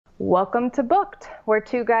Welcome to Booked, where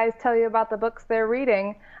two guys tell you about the books they're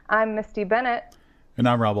reading. I'm Misty Bennett. And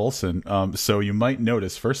I'm Robb Olson. So you might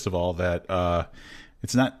notice, first of all, that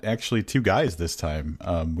it's not actually two guys this time.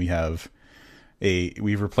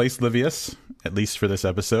 We've replaced Livius, at least for this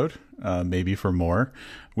episode, maybe for more,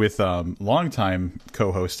 with longtime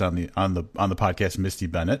co-host on the podcast, Misty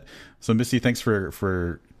Bennett. So Misty, thanks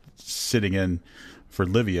for sitting in for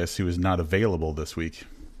Livius, who is not available this week.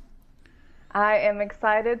 I am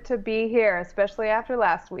excited to be here, especially after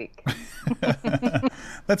last week.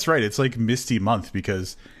 That's right. It's like Misty month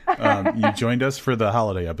because you joined us for the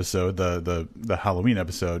holiday episode, the Halloween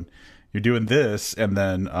episode. You're doing this, and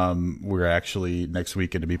then we're actually next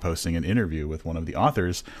week going to be posting an interview with one of the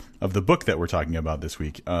authors of the book that we're talking about this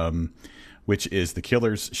week, which is The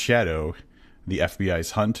Killer's Shadow, the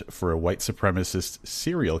FBI's Hunt for a White Supremacist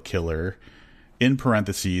Serial Killer, in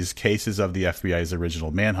parentheses, cases of the FBI's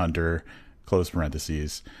original Manhunter, close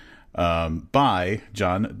parentheses, by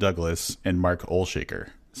John Douglas and Mark Olshaker.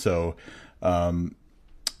 So the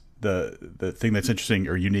thing that's interesting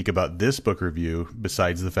or unique about this book review,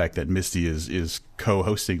 besides the fact that Misty is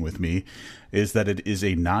co-hosting with me, is that it is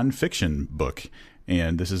a nonfiction book.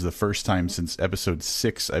 And this is the first time since episode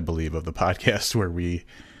 6, I believe, of the podcast where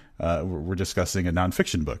we're discussing a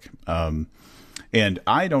nonfiction book. And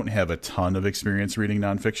I don't have a ton of experience reading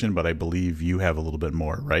nonfiction, but I believe you have a little bit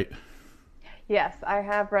more, right? Yes, I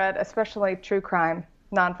have read especially true crime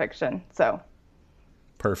nonfiction. So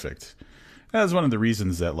perfect. That was one of the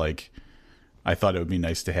reasons that I thought it would be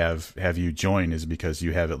nice to have you join, is because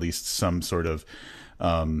you have at least some sort of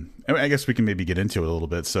I guess we can maybe get into it a little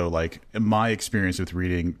bit. So my experience with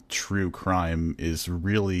reading true crime is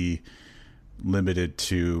really limited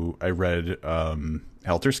to, I read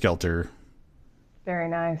Helter Skelter. Very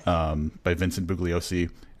nice. By Vincent Bugliosi.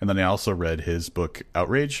 And then I also read his book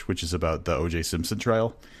Outrage, which is about the O.J. Simpson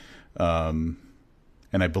trial. And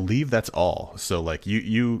I believe that's all. So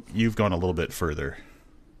you've gone a little bit further.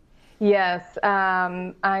 Yes.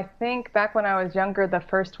 I think back when I was younger, the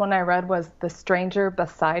first one I read was The Stranger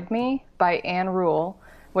Beside Me by Anne Rule,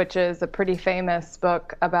 which is a pretty famous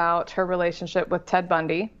book about her relationship with Ted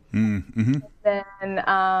Bundy. Mm-hmm. Then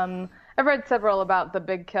I've read several about the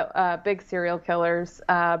big serial killers,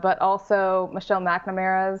 but also Michelle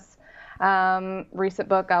McNamara's recent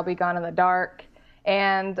book, I'll Be Gone in the Dark,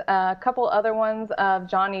 and a couple other ones of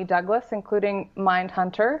John E. Douglas, including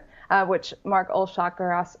Mindhunter, which Mark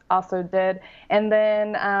Olshaker also did. And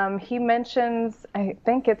then he mentions, I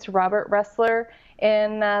think it's Robert Ressler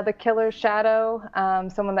in The Killer's Shadow,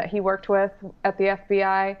 someone that he worked with at the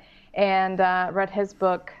FBI, and read his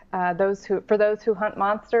book, For Those Who Hunt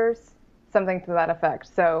Monsters, something to that effect.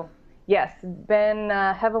 So yes, been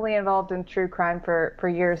heavily involved in true crime for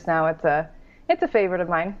years now. It's a favorite of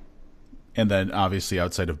mine. And then obviously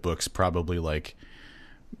outside of books, probably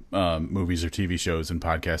movies or TV shows and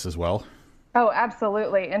podcasts as well. Oh,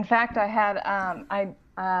 absolutely. In fact, I had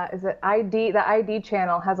is it ID? The ID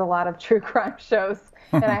channel has a lot of true crime shows,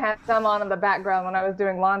 and I had some on in the background when I was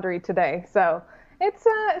doing laundry today. So it's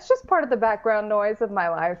just part of the background noise of my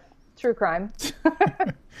life. True crime.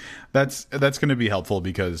 That's going to be helpful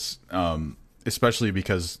because, especially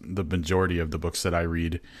because the majority of the books that I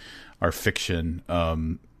read are fiction.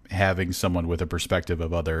 Having someone with a perspective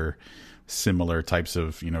of other similar types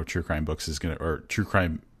of, true crime books or true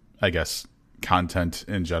crime, I guess, content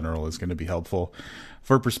in general is going to be helpful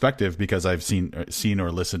for perspective, because I've seen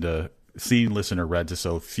or listened or read to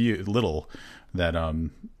so little that,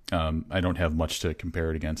 I don't have much to compare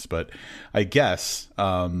it against. But I guess,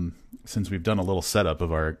 since we've done a little setup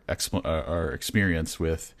of our experience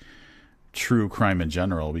with true crime in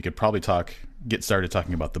general, we could probably get started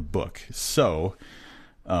talking about the book. So,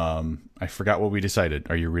 I forgot what we decided.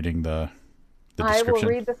 Are you reading the description? I will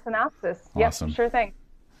read the synopsis. Awesome. Yep, sure thing.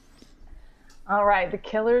 All right. The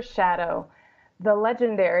Killer's Shadow. The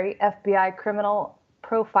legendary FBI criminal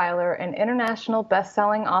profiler and international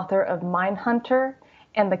best-selling author of Mindhunter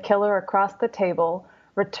and The Killer Across the Table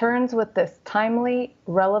returns with this timely,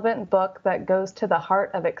 relevant book that goes to the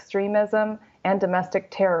heart of extremism and domestic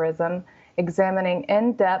terrorism, examining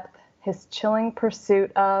in depth his chilling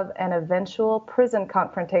pursuit of an eventual prison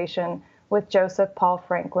confrontation with Joseph Paul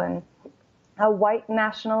Franklin, a white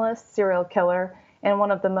nationalist serial killer and one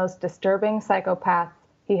of the most disturbing psychopaths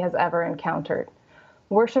he has ever encountered.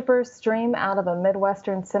 Worshippers stream out of a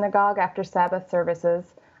Midwestern synagogue after Sabbath services,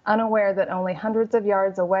 unaware that only hundreds of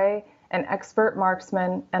yards away, an expert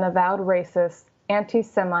marksman, an avowed racist,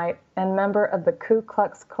 anti-Semite, and member of the Ku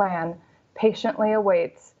Klux Klan patiently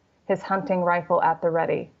awaits, his hunting rifle at the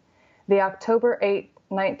ready. The October 8,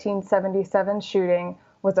 1977 shooting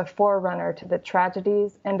was a forerunner to the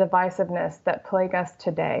tragedies and divisiveness that plague us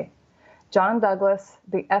today. John Douglas,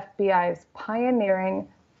 the FBI's pioneering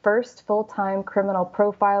first full-time criminal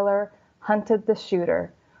profiler, hunted the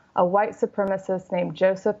shooter, a white supremacist named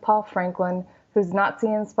Joseph Paul Franklin, whose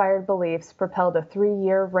Nazi-inspired beliefs propelled a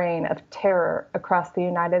 3-year reign of terror across the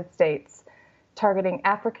United States, targeting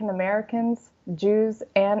African Americans, Jews,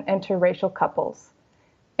 and interracial couples.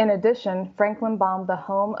 In addition, Franklin bombed the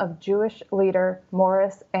home of Jewish leader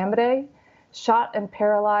Morris Amadei, shot and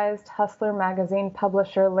paralyzed Hustler magazine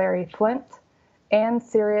publisher Larry Flynt, and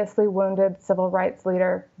seriously wounded civil rights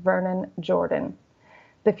leader Vernon Jordan.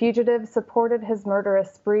 The fugitive supported his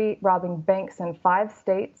murderous spree, robbing banks in 5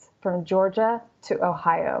 states, from Georgia to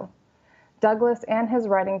Ohio. Douglas and his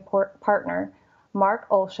writing partner, Mark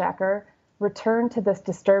Olshaker, returned to this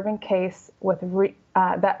disturbing case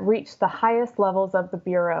that reached the highest levels of the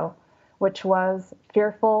Bureau, which was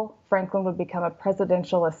fearful Franklin would become a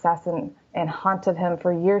presidential assassin, and haunted him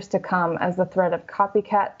for years to come as the threat of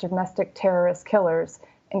copycat domestic terrorist killers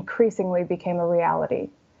increasingly became a reality.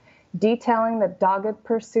 Detailing the dogged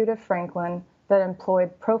pursuit of Franklin that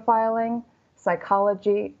employed profiling,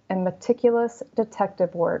 psychology, and meticulous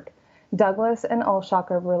detective work, Douglas and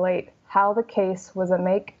Olshaker relate how the case was a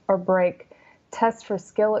make or break test for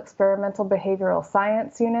Skill Experimental Behavioral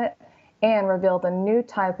Science Unit, and revealed a new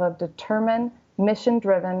type of determined,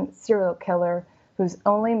 mission-driven serial killer whose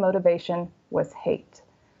only motivation was hate.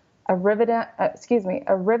 A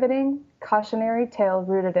riveting cautionary tale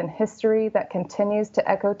rooted in history that continues to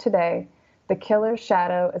echo today, The Killer's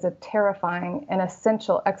Shadow is a terrifying and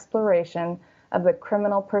essential exploration of the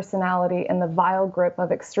criminal personality in the vile grip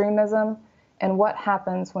of extremism, and what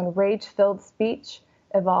happens when rage-filled speech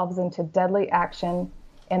evolves into deadly action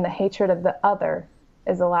and the hatred of the other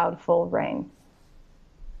is allowed full reign.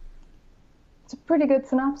 It's a pretty good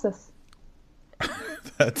synopsis.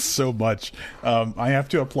 That's so much. I have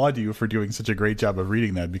to applaud you for doing such a great job of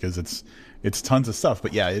reading that, because it's tons of stuff.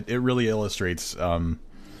 But yeah, it really illustrates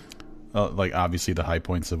like obviously the high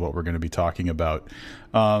points of what we're going to be talking about.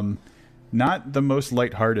 Not the most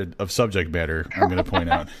lighthearted of subject matter, I'm going to point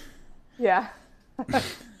out. Yeah.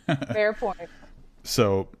 Fair point.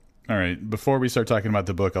 So, all right, before we start talking about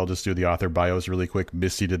the book, I'll just do the author bios really quick.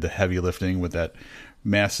 Misty did the heavy lifting with that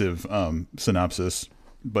massive synopsis,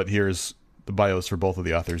 but here's the bios for both of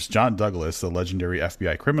the authors. John Douglas, the legendary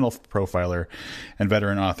FBI criminal profiler and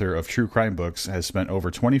veteran author of true crime books, has spent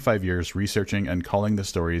over 25 years researching and calling the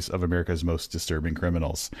stories of America's most disturbing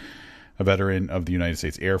criminals. A veteran of the United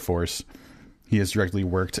States Air Force, he has directly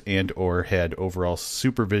worked and or had overall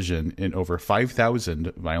supervision in over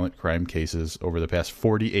 5,000 violent crime cases over the past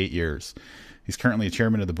 48 years. He's currently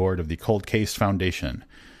chairman of the board of the Cold Case Foundation,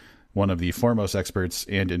 one of the foremost experts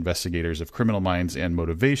and investigators of criminal minds and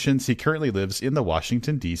motivations. He currently lives in the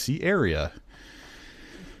Washington, D.C. area.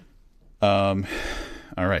 All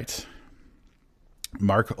right.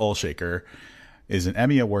 Mark Olshaker is an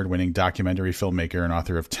Emmy Award-winning documentary filmmaker and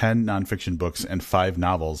author of 10 nonfiction books and 5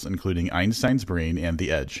 novels, including Einstein's Brain and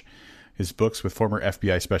The Edge. His books with former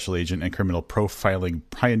FBI special agent and criminal profiling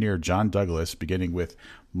pioneer John Douglas, beginning with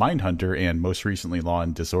Mindhunter and most recently Law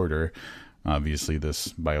and Disorder, obviously this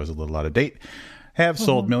bio is a little out of date, have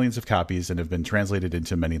sold millions of copies and have been translated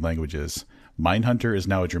into many languages. Mindhunter is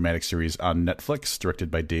now a dramatic series on Netflix,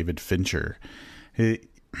 directed by David Fincher.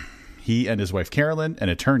 He and his wife, Carolyn, an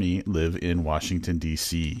attorney, live in Washington,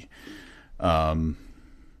 D.C. And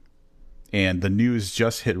the news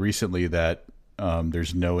just hit recently that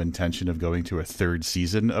there's no intention of going to a 3rd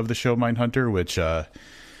season of the show Mindhunter, which I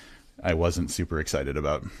wasn't super excited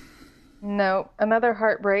about. No, another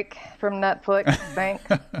heartbreak from Netflix. Bank.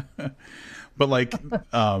 But like,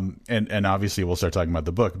 and obviously we'll start talking about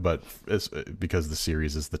the book, but it's, because the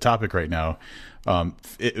series is the topic right now,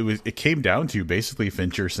 it came down to basically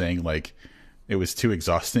Fincher saying like it was too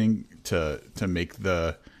exhausting to make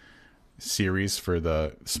the series for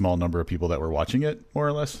the small number of people that were watching it, more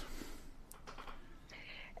or less.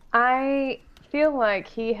 I feel like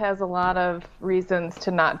he has a lot of reasons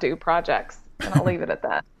to not do projects, and I'll leave it at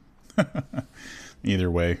that.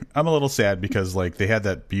 Either way, I'm a little sad because like they had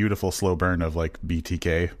that beautiful slow burn of like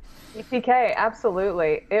BTK. BTK,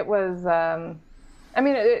 absolutely. It was. I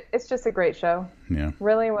mean, it's just a great show. Yeah,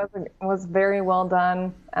 really was very well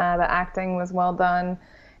done. The acting was well done,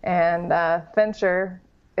 and Fincher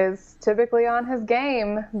is typically on his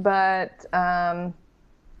game, but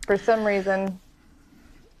for some reason.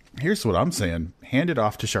 Here's what I'm saying: hand it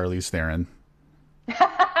off to Charlize Theron.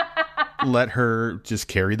 Let her just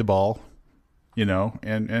carry the ball, you know,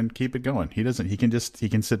 and keep it going. He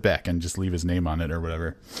can sit back and just leave his name on it or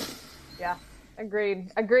whatever. Yeah,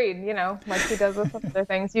 Agreed. You know, like he does with some other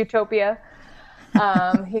things. Utopia,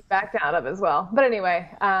 he backed out of as well. But anyway,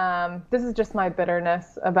 this is just my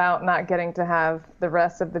bitterness about not getting to have the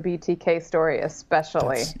rest of the BTK story,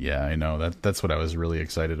 especially. Yeah, I know that's what I was really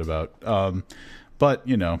excited about. But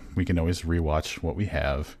you know, we can always rewatch what we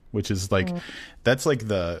have, which is like, that's like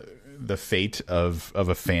the fate of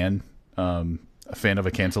a fan. A fan of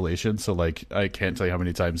a cancellation. So like, I can't tell you how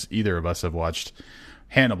many times either of us have watched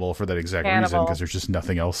Hannibal for that exact reason, because there's just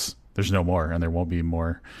nothing else. There's no more, and there won't be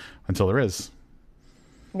more until there is.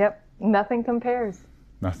 Yep. Nothing compares.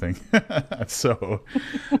 Nothing. So,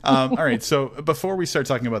 all right. So before we start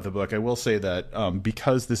talking about the book, I will say that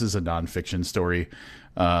because this is a nonfiction story,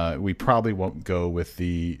 we probably won't go with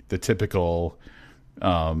the typical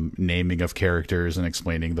naming of characters and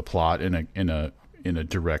explaining the plot in a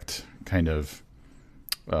direct kind of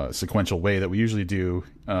sequential way that we usually do.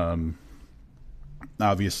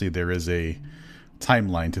 Obviously, there is a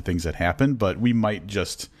timeline to things that happen, but we might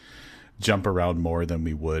just jump around more than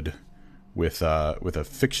we would with a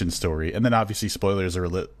fiction story. And then obviously spoilers are a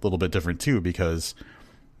little bit different too, because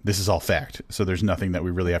this is all fact. So there's nothing that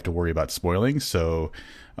we really have to worry about spoiling. So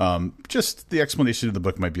just the explanation of the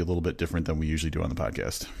book might be a little bit different than we usually do on the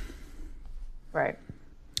podcast. Right.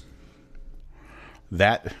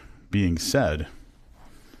 That being said,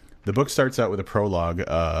 the book starts out with a prologue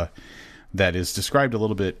that is described a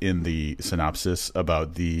little bit in the synopsis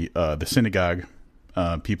about the synagogue,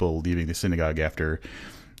 people leaving the synagogue after,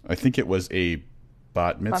 I think it was a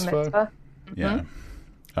bat mitzvah. Yeah.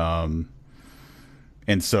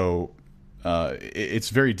 And so it's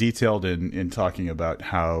very detailed in talking about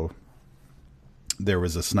how there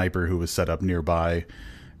was a sniper who was set up nearby,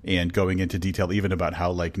 and going into detail even about how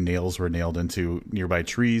like nails were nailed into nearby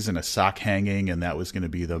trees and a sock hanging, and that was going to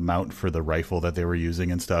be the mount for the rifle that they were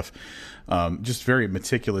using and stuff. Just very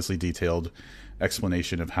meticulously detailed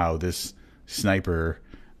explanation of how this sniper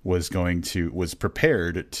was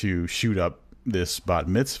prepared to shoot up this bat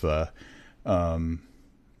mitzvah,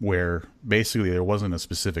 where basically there wasn't a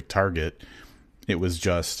specific target. It was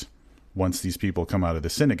just, once these people come out of the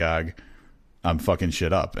synagogue, I'm fucking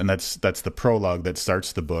shit up. And that's the prologue that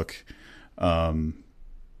starts the book. So,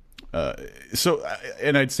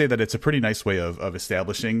 and I'd say that it's a pretty nice way of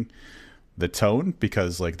establishing the tone,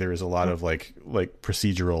 because like there is a lot of like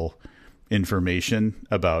procedural information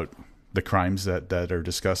about the crimes that are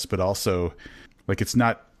discussed, but also like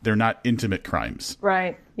they're not intimate crimes.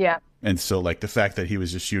 Right. Yeah. And so like the fact that he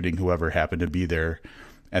was just shooting whoever happened to be there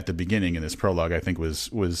at the beginning in this prologue, I think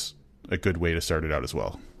was a good way to start it out as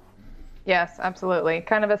well. Yes, absolutely.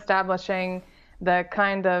 Kind of establishing the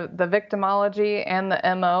kind of the victimology and the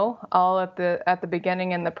MO all at the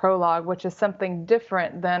beginning in the prologue, which is something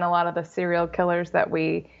different than a lot of the serial killers that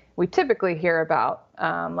we typically hear about,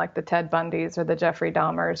 like the Ted Bundys or the Jeffrey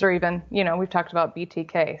Dahmers, or even, you know, we've talked about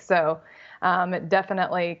BTK. So it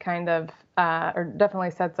definitely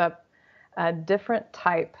definitely sets up a different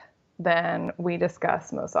type than we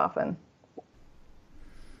discuss most often.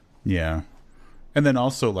 Yeah. And then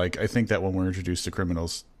also, like, I think that when we're introduced to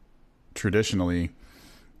criminals traditionally,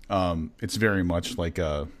 it's very much like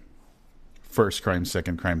a first crime,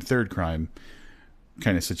 second crime, third crime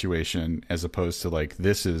kind of situation, as opposed to like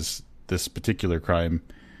this particular crime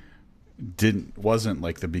wasn't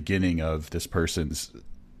like the beginning of this person's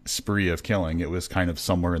spree of killing. It was kind of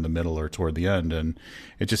somewhere in the middle or toward the end, and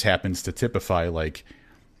it just happens to typify like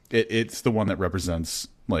it's the one that represents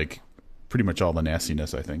like pretty much all the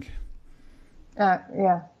nastiness, I think.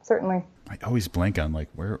 Yeah, certainly. I always blank on like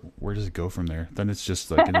where does it go from there? Then it's just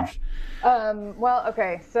like well,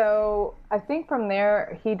 okay, so I think from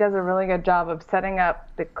there he does a really good job of setting up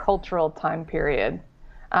the cultural time period,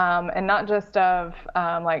 and not just of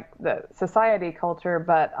like the society culture,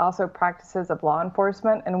 but also practices of law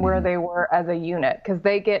enforcement and where they were as a unit, because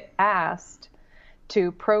they get asked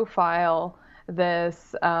to profile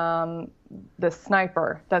this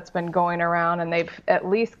sniper that's been going around, and they've at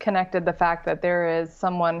least connected the fact that there is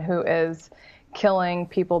someone who is killing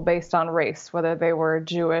people based on race, whether they were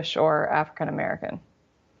Jewish or African American.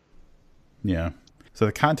 Yeah. So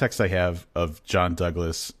the context I have of John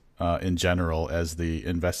Douglas in general as the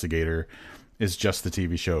investigator is just the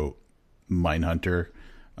TV show Mindhunter.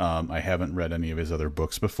 I haven't read any of his other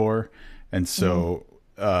books before, and so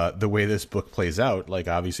the way this book plays out, like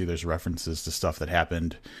obviously there's references to stuff that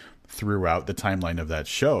happened throughout the timeline of that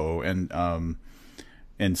show,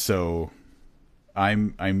 and so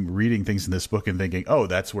I'm reading things in this book and thinking, oh,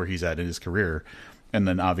 that's where he's at in his career, and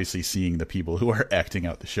then obviously seeing the people who are acting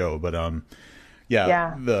out the show. But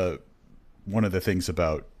the one of the things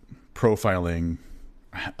about profiling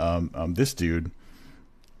this dude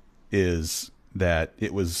is that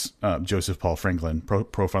it was Joseph Paul Franklin,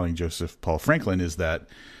 profiling Joseph Paul Franklin, is that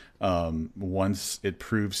once it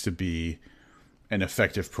proves to be an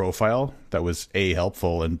effective profile that was A,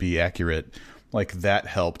 helpful, and B, accurate, like that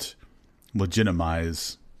helped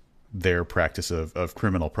legitimize their practice of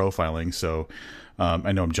criminal profiling. So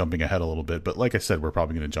I know I'm jumping ahead a little bit, but like I said, we're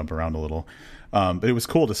probably going to jump around a little. But it was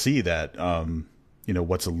cool to see that,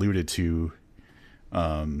 what's alluded to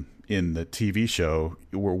in the TV show,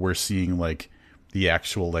 we're seeing like the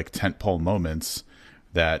actual like tentpole moments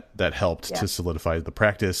that helped to solidify the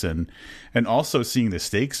practice, and also seeing the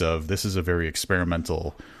stakes of this is a very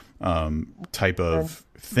experimental type of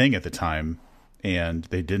thing at the time, and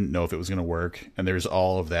they didn't know if it was going to work, and there's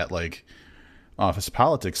all of that like office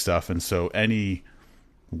politics stuff, and so any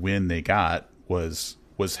win they got was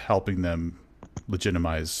helping them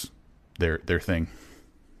legitimize their thing.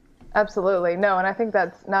 Absolutely. No, and I think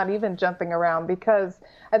that's not even jumping around, because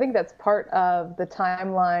I think that's part of the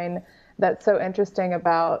timeline that's so interesting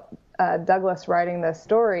about Douglas writing this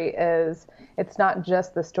story. Is it's not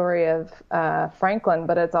just the story of Franklin,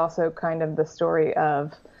 but it's also kind of the story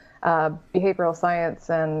of behavioral science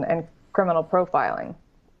and criminal profiling.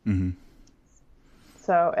 Mm-hmm.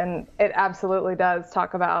 So, and it absolutely does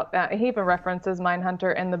talk about, he even references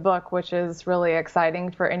Mindhunter in the book, which is really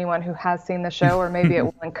exciting for anyone who has seen the show, or maybe it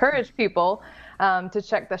will encourage people to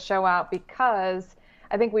check the show out, because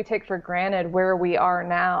I think we take for granted where we are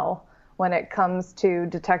now when it comes to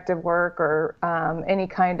detective work or any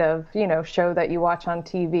kind of, show that you watch on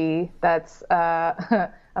TV that's a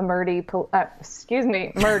murdy,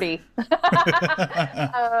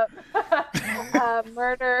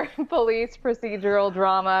 murder, police, procedural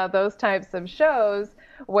drama, those types of shows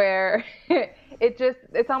where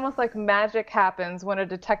it's almost like magic happens when a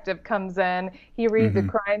detective comes in, he reads a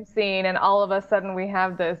crime scene, and all of a sudden we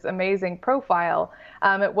have this amazing profile.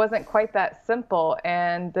 It wasn't quite that simple,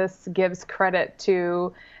 and this gives credit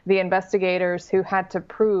to the investigators who had to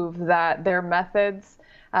prove that their methods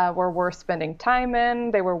were worth spending time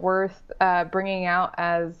in, they were worth bringing out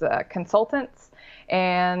as consultants,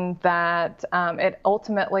 and that it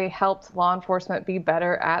ultimately helped law enforcement be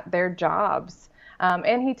better at their jobs.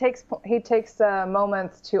 And he takes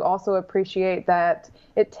moments to also appreciate that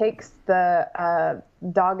it takes the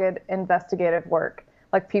dogged investigative work,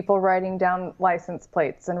 like people writing down license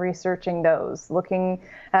plates and researching those, looking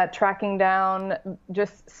at tracking down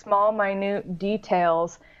just small, minute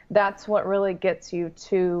details. That's what really gets you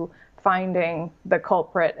to finding the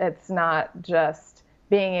culprit. It's not just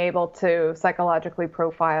being able to psychologically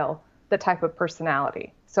profile the type of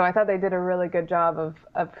personality. So I thought they did a really good job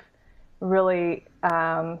of really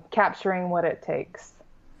capturing what it takes.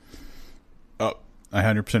 Oh, I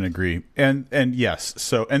 100% agree. And yes,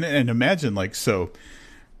 so and imagine like, so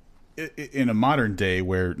in a modern day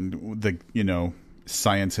where the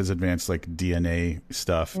science has advanced, like DNA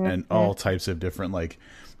stuff and all types of different, like,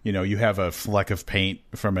 you have a fleck of paint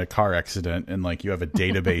from a car accident, and like you have a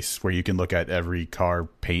database where you can look at every car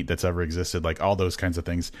paint that's ever existed, like all those kinds of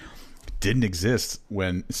things didn't exist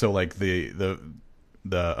when, so like the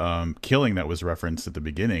killing that was referenced at the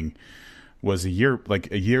beginning was a year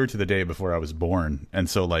to the day before I was born. And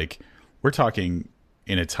so like we're talking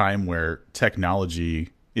in a time where technology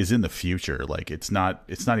is in the future. Like it's not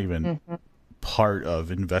even part of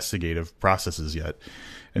investigative processes yet.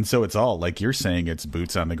 And so it's all like you're saying, it's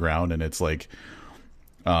boots on the ground, and it's like,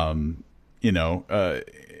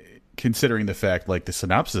 considering the fact, like the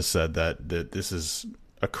synopsis said that this is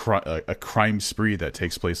a crime spree that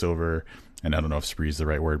takes place over, and I don't know if spree is the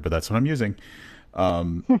right word, but that's what I'm using.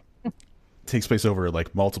 Takes place over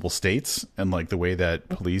like multiple states, and like the way that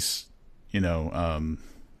police,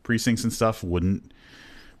 precincts and stuff wouldn't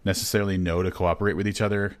necessarily know to cooperate with each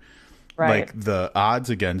other. Right. Like the odds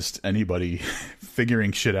against anybody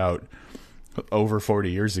figuring shit out over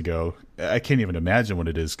 40 years ago, I can't even imagine what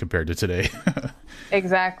it is compared to today.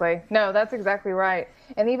 Exactly. No, that's exactly right.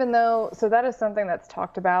 And even though, so that is something that's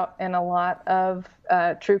talked about in a lot of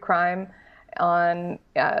true crime on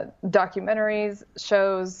documentaries,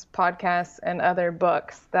 shows, podcasts, and other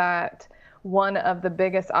books, that one of the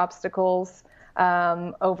biggest obstacles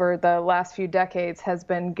over the last few decades has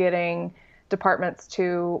been getting departments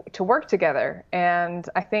to work together. And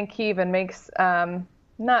I think he even makes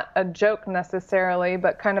not a joke necessarily,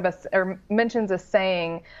 but kind of or mentions a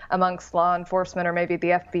saying amongst law enforcement, or maybe the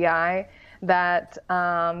FBI, that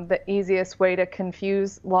the easiest way to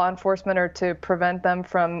confuse law enforcement or to prevent them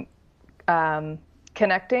from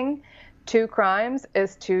connecting two crimes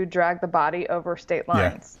is to drag the body over state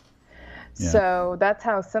lines. Yeah. So that's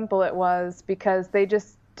how simple it was, because they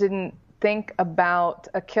just didn't think about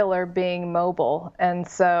a killer being mobile. And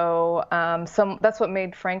so that's what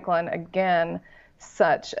made Franklin, again,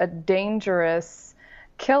 such a dangerous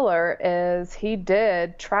killer, is he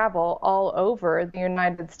did travel all over the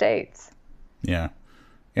United States. Yeah.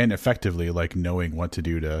 And effectively, like, knowing what to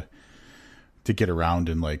do to get around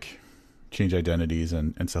and, like, change identities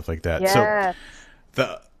and stuff like that. Yes. So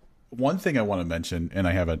the one thing I want to mention, and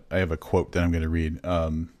I have a quote that I'm going to read,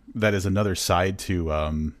 that is another side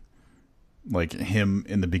to like him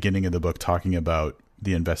in the beginning of the book talking about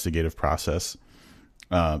the investigative process.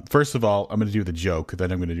 First of all, I'm going to do the joke,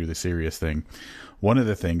 then I'm going to do the serious thing. One of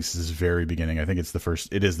the things is very beginning. I think it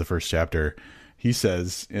is the first chapter. He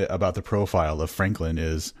says about the profile of Franklin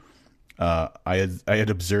is, I had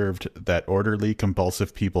observed that orderly,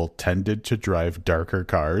 compulsive people tended to drive darker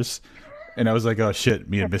cars. And I was like, oh shit,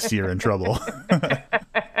 me and Misty are in trouble.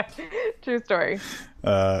 True story.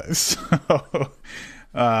 I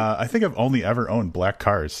think I've only ever owned black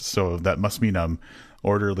cars, so that must mean I'm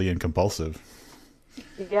orderly and compulsive.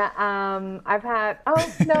 Yeah, I've had, I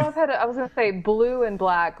was going to say blue and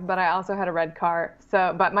black, but I also had a red car.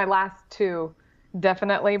 So, but my last two,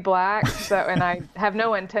 definitely black. So, and I have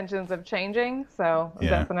no intentions of changing. So Yeah.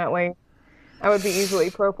 Definitely, I would be easily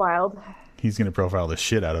profiled. He's going to profile the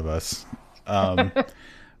shit out of us.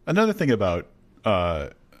 Another thing about,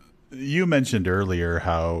 you mentioned earlier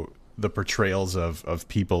how the portrayals of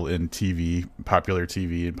people in popular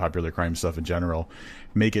TV and popular crime stuff in general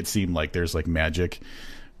make it seem like there's like magic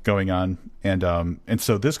going on. And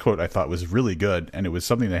so this quote I thought was really good, and it was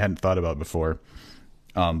something I hadn't thought about before.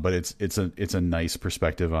 But it's a nice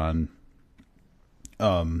perspective on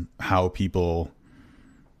how people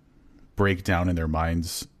break down in their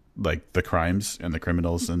minds like the crimes and the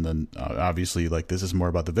criminals, and then obviously like this is more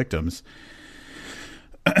about the victims.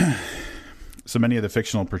 So many of the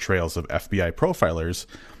fictional portrayals of FBI profilers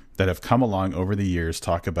that have come along over the years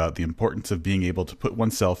talk about the importance of being able to put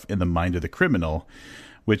oneself in the mind of the criminal,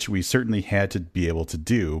 which we certainly had to be able to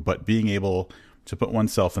do, but being able to put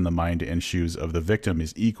oneself in the mind and shoes of the victim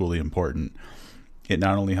is equally important. It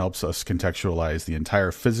not only helps us contextualize the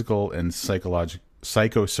entire physical and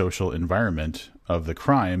psychosocial environment of the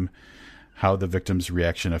crime, how the victim's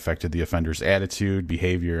reaction affected the offender's attitude,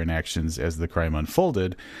 behavior, and actions as the crime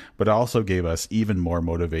unfolded, but also gave us even more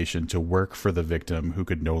motivation to work for the victim who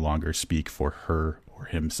could no longer speak for her or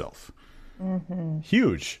himself. Mm-hmm.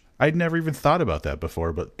 Huge. I'd never even thought about that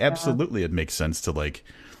before, but absolutely it makes sense to like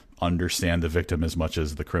understand the victim as much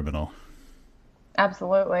as the criminal.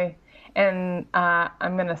 Absolutely. And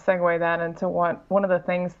I'm going to segue that into one of the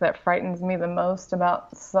things that frightens me the most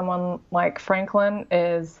about someone like Franklin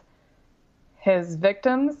is his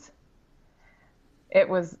victims. It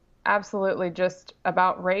was absolutely just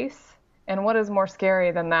about race. And what is more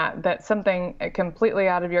scary than that something completely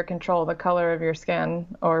out of your control, the color of your skin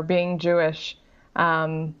or being Jewish,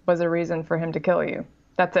 was a reason for him to kill you.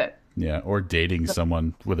 That's it. Yeah. Or dating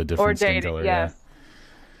someone with a different skin color. Yes.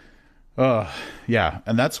 Yeah.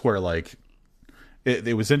 And that's where like,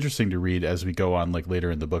 it was interesting to read as we go on, like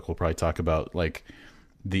later in the book, we'll probably talk about like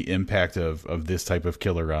the impact of this type of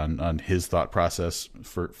killer on his thought process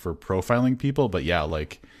for profiling people. But yeah,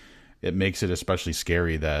 like it makes it especially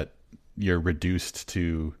scary that you're reduced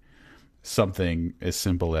to something as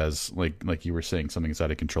simple as like you were saying, something that's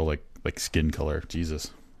out of control, like skin color.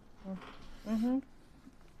 Jesus. Mm-hmm.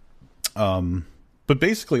 But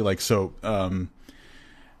basically like, so,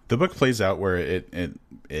 the book plays out where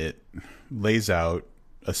it lays out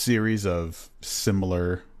a series of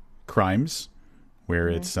similar crimes where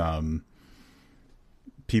it's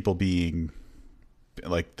people being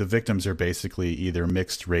like the victims are basically either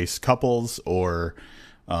mixed race couples or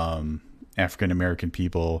African American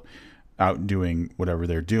people out doing whatever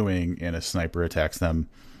they're doing, and a sniper attacks them,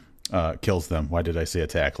 kills them. Why did I say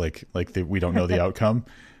attack? We don't know the outcome.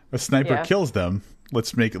 A sniper kills them.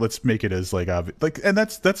 Let's make it as like and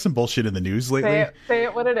that's some bullshit in the news lately. Say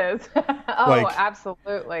it what it is. Oh, like,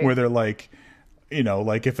 absolutely. Where they're like,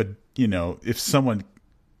 like if someone,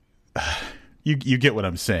 you get what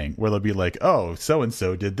I'm saying, where they'll be like, oh, so and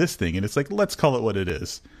so did this thing, and it's like, let's call it what it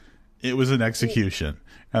is. It was an execution,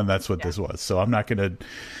 and that's what this was. So I'm not gonna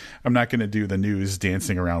do the news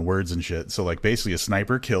dancing around words and shit. So like basically, a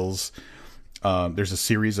sniper kills. There's a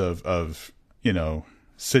series of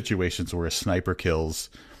situations where a sniper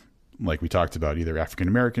kills, like we talked about, either African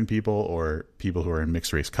American people or people who are in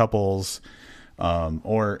mixed race couples,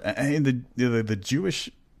 or in the Jewish.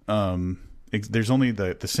 There's only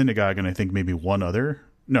the synagogue, and I think maybe one other.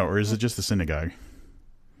 No, or is it just the synagogue?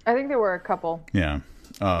 I think there were a couple. Yeah.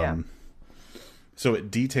 So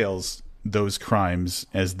it details those crimes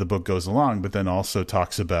as the book goes along, but then also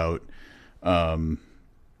talks about like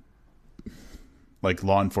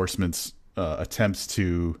law enforcement's attempts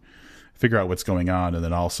to figure out what's going on, and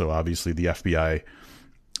then also obviously the FBI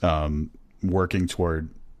working toward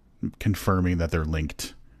confirming that they're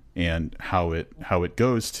linked, and how it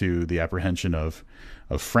goes to the apprehension of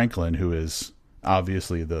Franklin, who is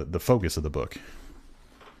obviously the focus of the book.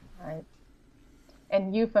 Right.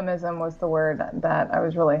 And euphemism was the word that I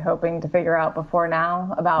was really hoping to figure out before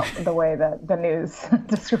now about the way that the news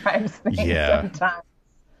describes things sometimes.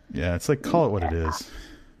 Yeah, it's like, call it what it is.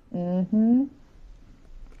 Mm-hmm.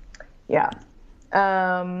 Yeah.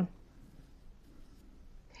 Yeah,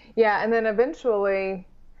 and then eventually,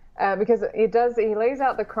 because he lays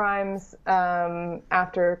out the crimes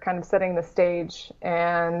after kind of setting the stage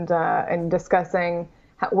and discussing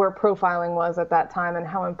where profiling was at that time and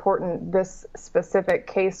how important this specific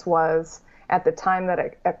case was at the time that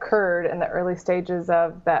it occurred in the early stages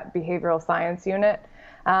of that behavioral science unit.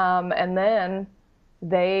 And then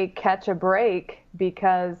they catch a break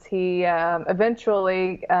because he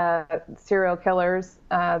eventually, serial killers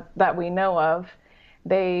that we know of,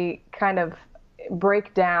 they kind of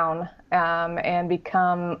break down and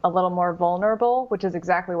become a little more vulnerable, which is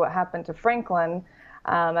exactly what happened to Franklin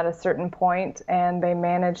at a certain point, and they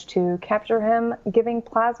managed to capture him giving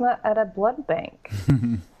plasma at a blood bank.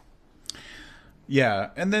 Yeah,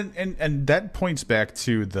 and then and that points back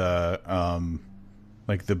to the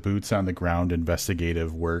like the boots on the ground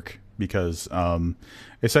investigative work, because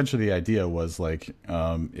essentially the idea was like,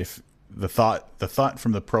 if the thought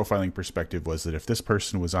from the profiling perspective was that if this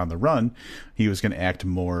person was on the run, he was going to act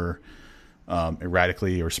more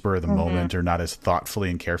erratically or spur of the moment, or not as thoughtfully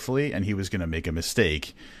and carefully, and he was going to make a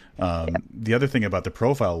mistake. The other thing about the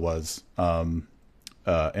profile was, and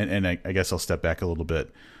I guess I'll step back a little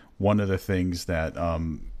bit. One of the things that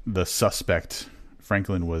the suspect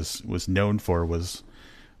Franklin was known for was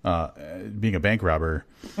being a bank robber,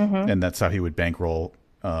 and that's how he would bankroll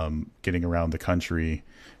getting around the country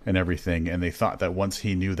and everything. And they thought that once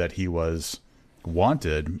he knew that he was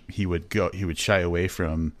wanted, he would shy away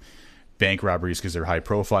from bank robberies because they're high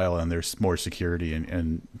profile and there's more security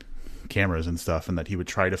and cameras and stuff, and that he would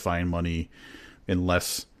try to find money in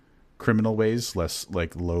less criminal ways, less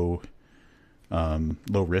like low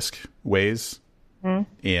risk ways.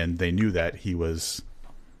 And they knew that I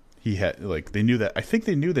think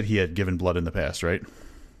they knew that he had given blood in the past, right?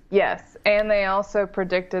 Yes, and they also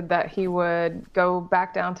predicted that he would go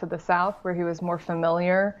back down to the South where he was more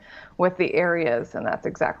familiar with the areas, and that's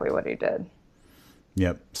exactly what he did.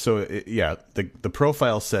 Yep. So, the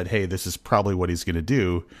profile said, hey, this is probably what he's going to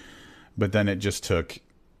do, but then it just took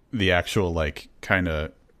the actual, like, kind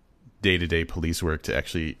of day-to-day police work to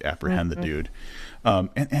actually apprehend the dude.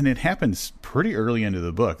 And it happens pretty early into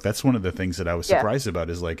the book. That's one of the things that I was surprised about,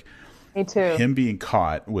 is, like, me too. Him being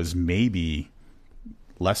caught was maybe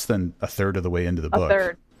less than a third of the way into the book. A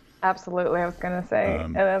third. Absolutely, I was going to say.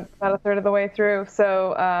 And about a third of the way through.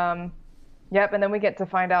 So, yep, and then we get to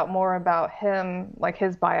find out more about him, like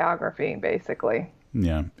his biography, basically.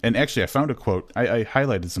 Yeah, and actually I found a quote. I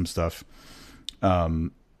highlighted some stuff,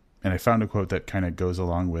 and I found a quote that kind of goes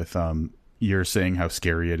along with you're saying how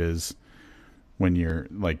scary it is when you're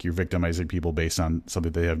victimizing people based on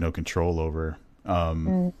something they have no control over. So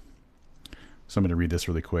I'm going to read this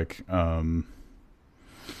really quick.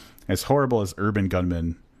 As horrible as urban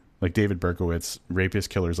gunmen like David Berkowitz,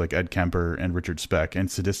 rapist killers like Ed Kemper and Richard Speck, and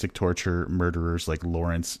sadistic torture murderers like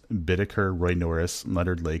Lawrence Bittaker, Roy Norris,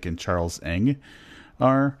 Leonard Lake, and Charles Eng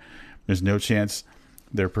are, there's no chance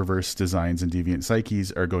their perverse designs and deviant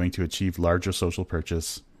psyches are going to achieve larger social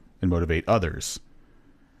purchase and motivate others.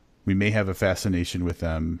 We may have a fascination with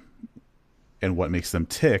them and what makes them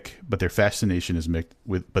tick, but that fascination is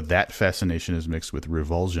mixed with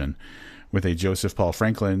revulsion. With a Joseph Paul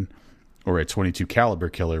Franklin or a .22 caliber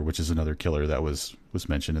killer, which is another killer that was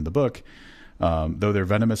mentioned in the book, though their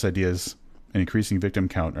venomous ideas and increasing victim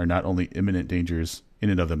count are not only imminent dangers in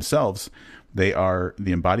and of themselves, they are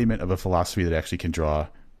the embodiment of a philosophy that actually can draw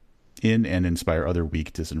in and inspire other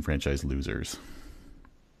weak, disenfranchised losers.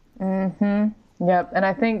 Yep, and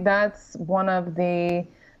I think that's one of the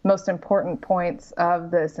most important points of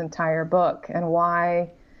this entire book, and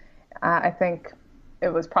why I think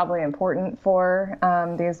it was probably important for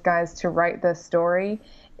these guys to write this story,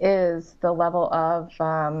 is the level of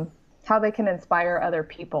how they can inspire other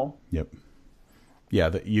people. Yep. Yeah,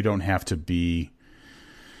 that you don't have to be...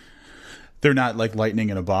 They're not like lightning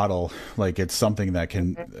in a bottle. Like, it's something that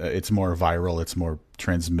can... it's more viral. It's more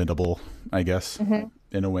transmittable, I guess,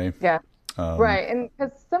 in a way. Yeah. Right. And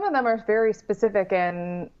because some of them are very specific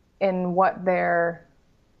in what they're...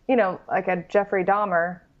 like a Jeffrey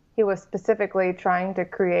Dahmer, he was specifically trying to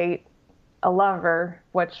create a lover,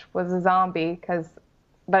 which was a zombie.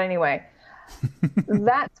 But anyway,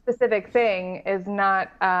 that specific thing is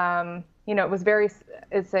not, it was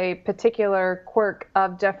it's a particular quirk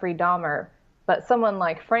of Jeffrey Dahmer. But someone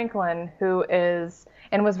like Franklin,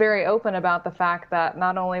 and was very open about the fact that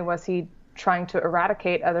not only was he trying to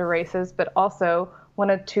eradicate other races, but also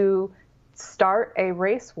wanted to start a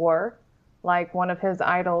race war, like one of his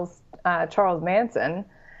idols, Charles Manson,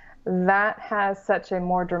 that has such a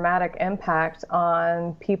more dramatic impact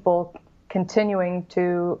on people continuing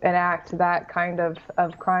to enact that kind of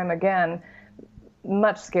crime again.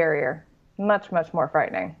 Much scarier, much, much more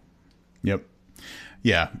frightening. Yep.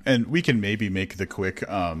 Yeah. And we can maybe make the quick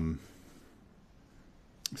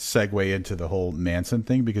segue into the whole Manson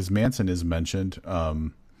thing, because Manson is mentioned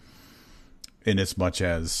in as much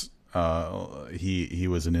as he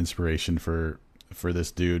was an inspiration for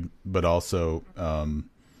this dude, but also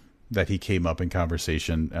that he came up in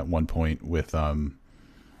conversation at one point with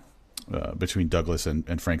between Douglas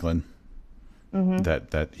and Franklin. Mm-hmm.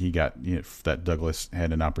 That he got, that Douglas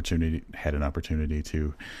had an opportunity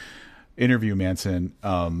to interview Manson,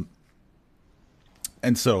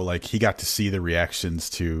 and so like he got to see the reactions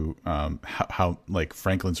to how like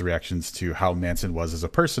Franklin's reactions to how Manson was as a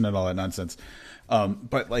person and all that nonsense.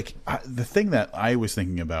 But like the thing that I was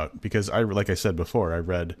thinking about, because like I said before, I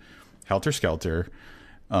read Helter Skelter,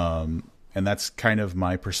 and that's kind of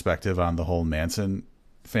my perspective on the whole Manson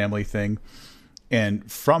family thing.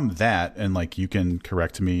 And from that, and like you can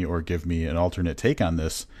correct me or give me an alternate take on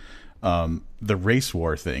this, the race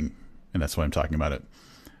war thing, and that's why I'm talking about it.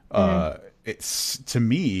 Mm-hmm. It's, to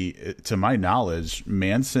me, to my knowledge,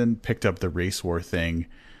 Manson picked up the race war thing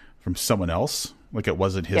from someone else. Like it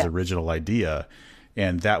wasn't his original idea,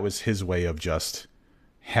 and that was his way of just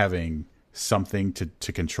having something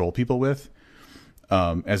to control people with,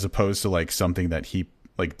 as opposed to like something that he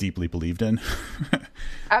like deeply believed in.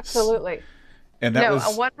 Absolutely. And that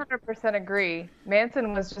was, I 100% agree.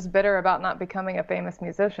 Manson was just bitter about not becoming a famous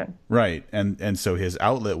musician. Right. And so his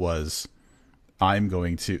outlet was, I'm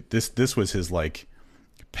going to, this was his like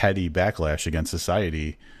petty backlash against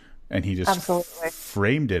society. And he just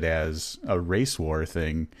framed it as a race war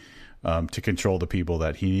thing, to control the people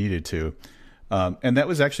that he needed to. And that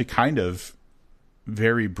was actually kind of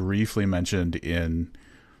very briefly mentioned in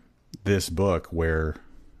this book, where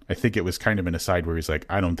I think it was kind of an aside where he's like,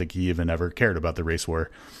 I don't think he even ever cared about the race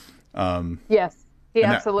war. Yes, he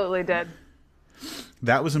absolutely did.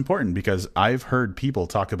 That was important, because I've heard people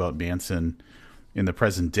talk about Manson in the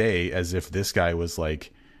present day as if this guy was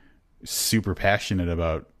like super passionate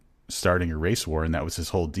about starting a race war, and that was his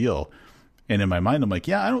whole deal. And in my mind, I'm like,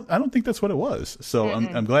 yeah, I don't think that's what it was. So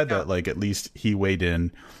I'm glad that like at least he weighed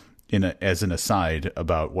in as an aside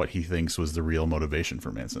about what he thinks was the real motivation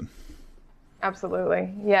for Manson.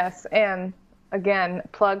 Absolutely. Yes. And again,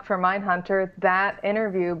 plug for Mindhunter, that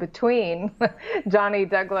interview between Johnny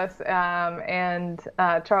Douglas and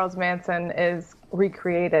Charles Manson is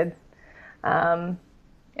recreated in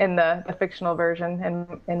the fictional version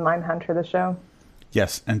in Mindhunter, the show.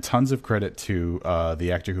 Yes. And tons of credit to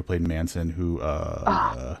the actor who played Manson, who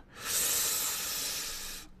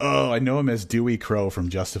I know him as Dewey Crow from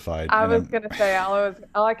Justified. I was going to say,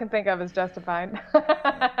 all I can think of is Justified.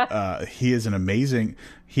 He is an amazing,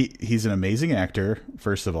 he's an amazing actor,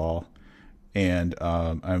 first of all. And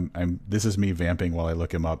this is me vamping while I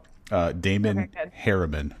look him up. Damon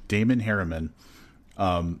Harriman. Damon Harriman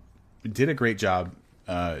did a great job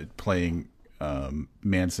playing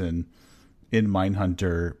Manson in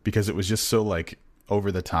Mindhunter, because it was just so like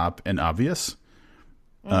over the top and obvious.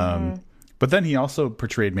 Mm-hmm. But then he also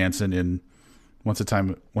portrayed Manson in Once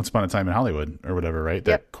Upon a Time in Hollywood, or whatever, right?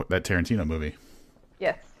 That Tarantino movie.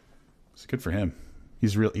 Yes. It's good for him.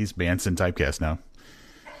 He's Manson typecast now.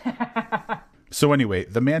 So anyway,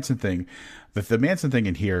 the Manson thing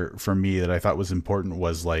in here for me that I thought was important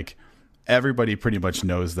was like, everybody pretty much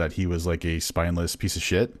knows that he was like a spineless piece of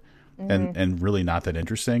shit, mm-hmm. and really not that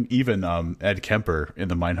interesting. Even Ed Kemper in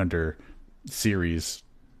the Mindhunter series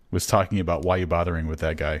was talking about, why you bothering with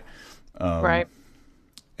that guy. Right.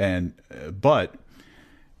 But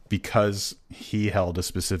because he held a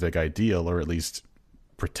specific ideal, or at least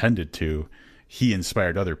pretended to, he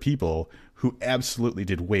inspired other people who absolutely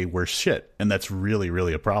did way worse shit. And that's really,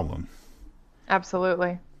 really a problem.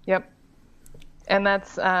 Absolutely. Yep. And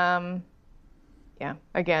that's, again,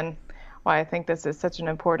 why I think this is such an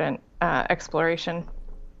important exploration.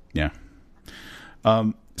 Yeah.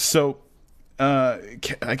 So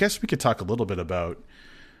I guess we could talk a little bit about,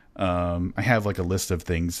 I have like a list of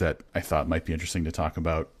things that I thought might be interesting to talk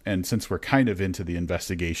about. And since we're kind of into the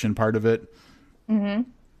investigation part of it, mm-hmm.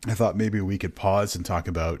 I thought maybe we could pause and talk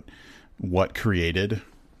about what created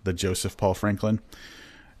the Joseph Paul Franklin.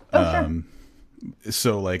 Oh, sure.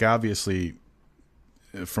 So like obviously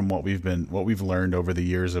from what we've learned over the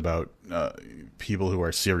years about people who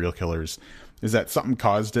are serial killers is that something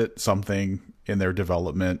caused it, something in their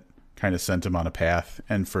development kind of sent him on a path.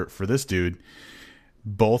 And for this dude,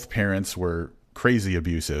 both parents were crazy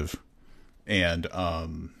abusive. And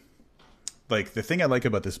like the thing I like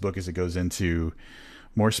about this book is it goes into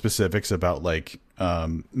more specifics about like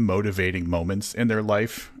motivating moments in their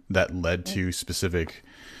life that led to specific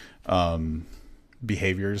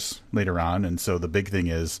behaviors later on. And so the big thing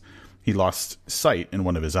is he lost sight in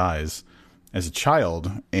one of his eyes as a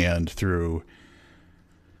child, and through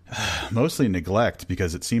mostly neglect,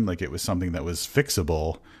 because it seemed like it was something that was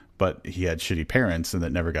fixable, but he had shitty parents and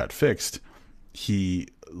that never got fixed. He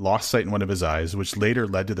lost sight in one of his eyes, which later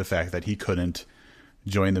led to the fact that he couldn't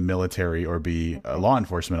join the military or be a law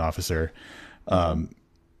enforcement officer. And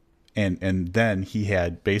then he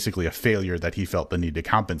had basically a failure that he felt the need to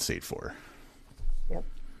compensate for. Yep,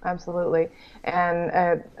 absolutely.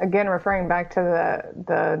 And again, referring back to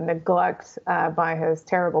the neglect by his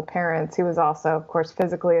terrible parents, he was also, of course,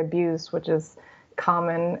 physically abused, which is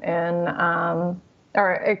common in,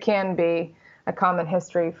 or it can be a common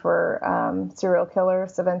history for serial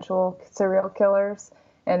killers, eventual serial killers.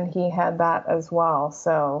 And he had that as well.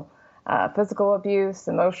 So physical abuse,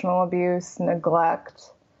 emotional abuse,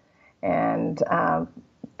 neglect, and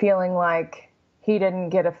feeling like he didn't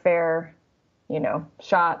get a fair,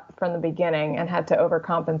 shot from the beginning and had to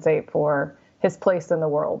overcompensate for his place in the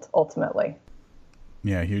world, ultimately.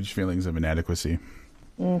 Yeah, huge feelings of inadequacy.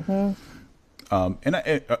 Mm-hmm.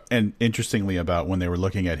 And interestingly, about when they were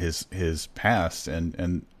looking at his past,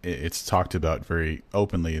 and it's talked about very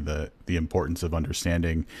openly the importance of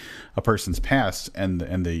understanding a person's past and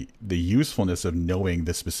the usefulness of knowing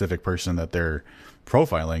the specific person that they're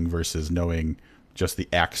profiling versus knowing just the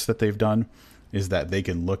acts that they've done, is that they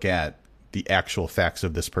can look at the actual facts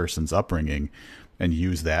of this person's upbringing and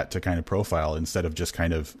use that to kind of profile instead of just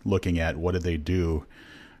kind of looking at what did they do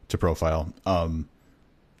to profile.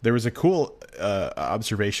 There was a cool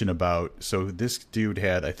observation about, so this dude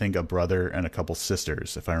had, I think, a brother and a couple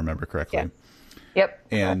sisters, if I remember correctly. Yes. Yep.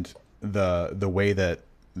 And the way that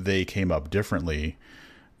they came up differently,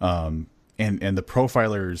 and the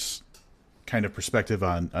profiler's kind of perspective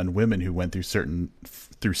on women who went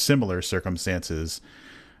through similar circumstances,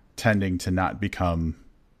 tending to not become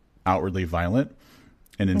outwardly violent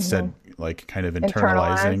and instead like kind of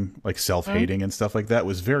internalizing like self-hating and stuff like that,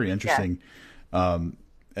 was very interesting. Yeah.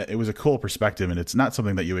 It was a cool perspective, and it's not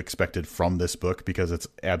something that you expected from this book because it's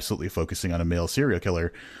absolutely focusing on a male serial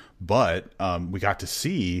killer. But we got to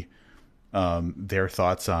see their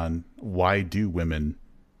thoughts on why do women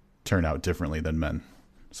turn out differently than men.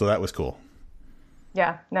 So that was cool.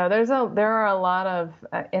 Yeah, no, there are a lot of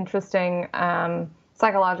interesting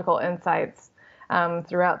psychological insights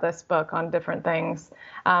throughout this book on different things.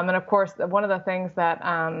 And of course, one of the things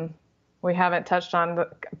that we haven't touched on,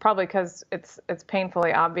 probably because it's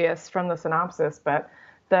painfully obvious from the synopsis, but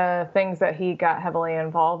the things that he got heavily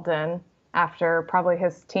involved in after probably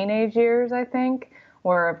his teenage years, I think,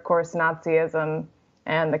 were, of course, Nazism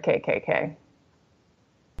and the KKK.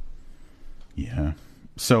 Yeah.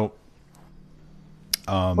 So...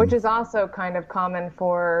 which is also kind of common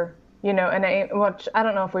for, which I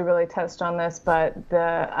don't know if we really touched on this, but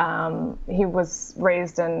he was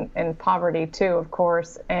raised in poverty too, of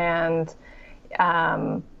course, and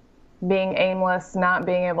being aimless, not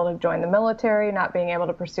being able to join the military, not being able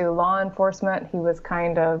to pursue law enforcement. He was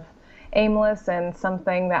kind of aimless, and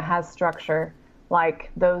something that has structure, like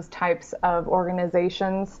those types of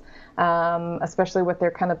organizations, especially with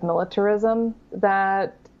their kind of militarism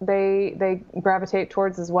that they gravitate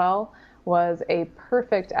towards as well, was a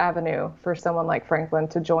perfect avenue for someone like Franklin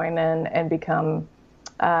to join in and become,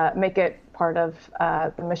 make it part of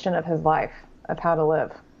the mission of his life, of how to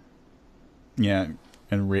live. Yeah,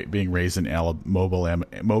 and being raised in Mobile,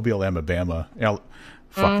 Alabama. I'm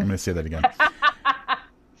going to say that again.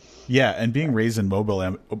 Yeah, and being raised in Mobile,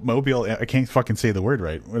 I can't fucking say the word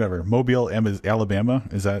right. Whatever. Mobile, Alabama,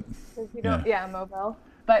 is that? Yeah, Mobile.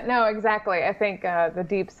 But no, exactly. I think the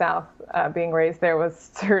Deep South, being raised there,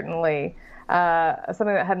 was certainly something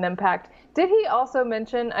that had an impact. Did he also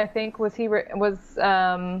mention, I think, was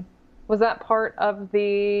that part of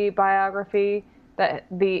the biography, that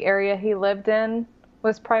the area he lived in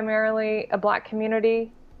was primarily a black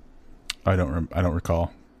community? I don't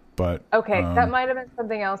recall, but okay, that might have been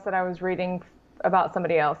something else that I was reading about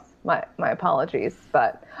somebody else. My apologies,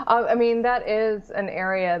 but I mean, that is an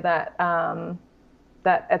area that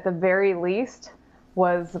that at the very least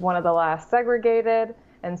was one of the last segregated,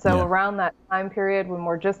 And so Yeah. around that time period when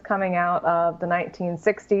we're just coming out of the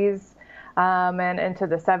 1960s and into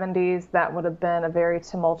the 70s, that would have been a very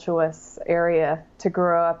tumultuous area to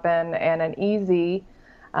grow up in, and an easy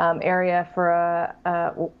area for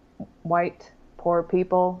white poor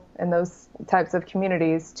people in those types of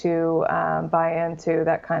communities to buy into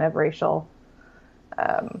that kind of racial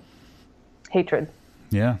hatred.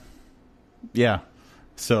 Yeah. Yeah.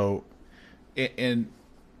 So, and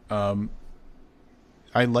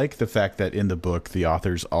I like the fact that in the book, the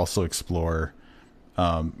authors also explore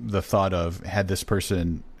the thought of, had this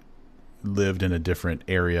person lived in a different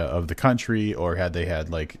area of the country, or had they had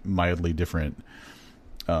like mildly different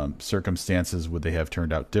circumstances, would they have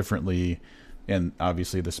turned out differently? And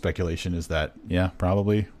obviously the speculation is that, yeah,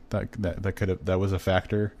 probably that could have, that was a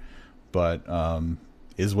factor, but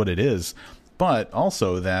is what it is. But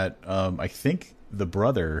also that I think the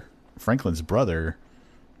brother, Franklin's brother,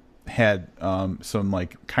 had some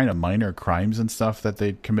like kind of minor crimes and stuff that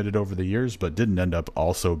they'd committed over the years, but didn't end up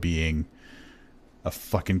also being a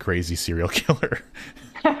fucking crazy serial killer.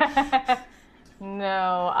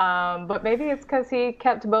 No, but maybe it's because he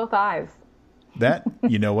kept both eyes. That,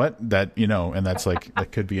 you know what, that, you know, and that's like,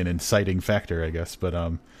 that could be an inciting factor, I guess. But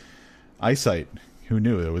eyesight, who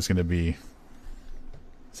knew it was going to be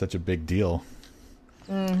such a big deal?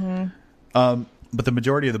 Mm-hmm. But the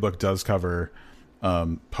majority of the book does cover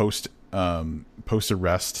post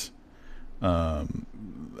arrest,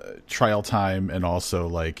 trial time, and also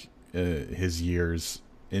like his years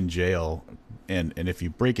in jail. And if you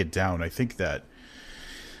break it down, I think that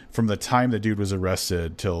from the time the dude was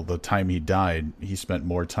arrested till the time he died, he spent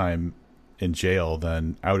more time in jail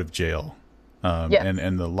than out of jail. Yes.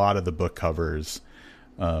 And a lot of the book covers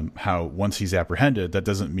how once he's apprehended, that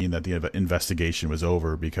doesn't mean that the investigation was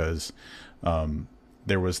over, because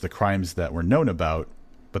there was the crimes that were known about,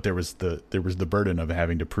 but there was the burden of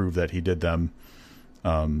having to prove that he did them,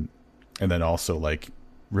 and then also like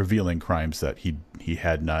revealing crimes that he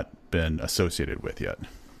had not been associated with yet.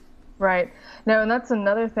 Right. No, and that's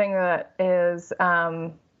another thing that is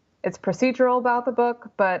it's procedural about the book,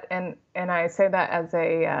 but and I say that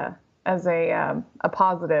as a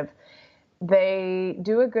positive. They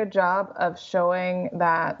do a good job of showing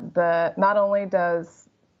that not only does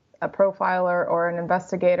a profiler or an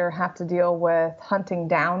investigator have to deal with hunting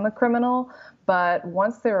down the criminal, but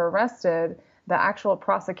once they're arrested, the actual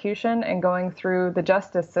prosecution and going through the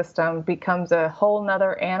justice system becomes a whole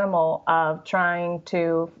nother animal of trying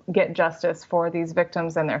to get justice for these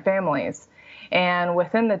victims and their families. And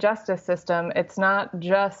within the justice system, it's not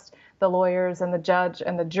just the lawyers and the judge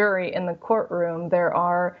and the jury in the courtroom. There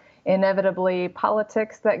are inevitably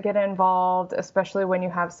politics that get involved, especially when you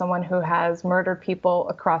have someone who has murdered people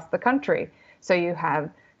across the country. So you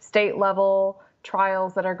have state level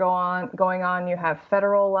trials that are going on. You have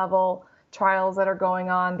federal level trials that are going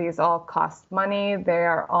on. These all cost money. They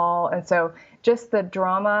are all, and so just the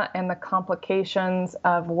drama and the complications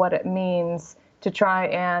of what it means to try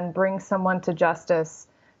and bring someone to justice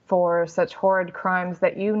for such horrid crimes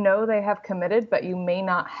that you know they have committed, but you may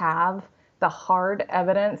not have the hard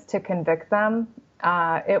evidence to convict them.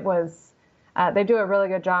 They do a really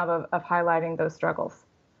good job of highlighting those struggles.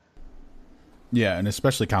 Yeah, and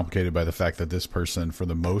especially complicated by the fact that this person, for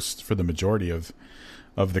the majority of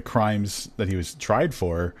the crimes that he was tried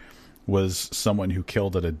for, was someone who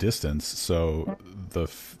killed at a distance. So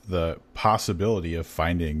the possibility of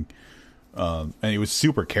finding, and he was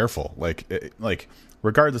super careful, like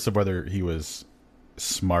regardless of whether he was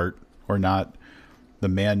smart or not, the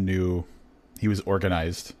man knew he was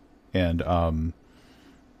organized and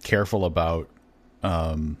careful about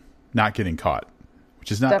not getting caught,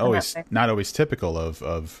 which is not always typical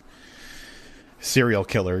of serial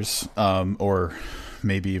killers, or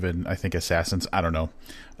maybe even, I think, assassins. I don't know.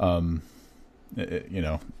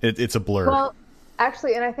 It's a blur. Well,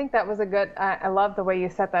 actually, and I think that was a good, I love the way you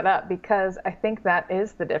set that up, because I think that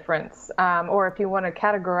is the difference. Or if you want to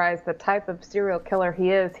categorize the type of serial killer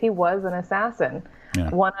he was an assassin. Yeah.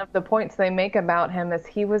 One of the points they make about him is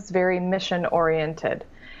he was very mission oriented.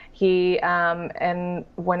 He, and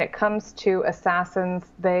when it comes to assassins,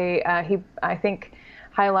 I think,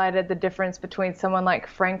 highlighted the difference between someone like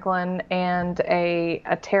Franklin and a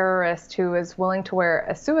terrorist who is willing to wear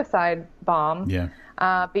a suicide bomb. Yeah.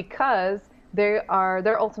 Because their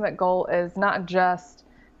ultimate goal is not just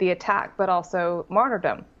the attack, but also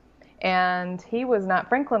martyrdom. And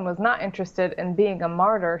Franklin was not interested in being a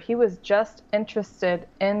martyr. He was just interested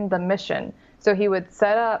in the mission. So he would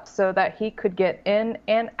set up so that he could get in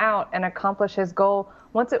and out and accomplish his goal.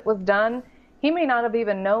 Once it was done, He may not have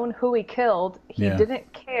even known who he killed. He Yeah.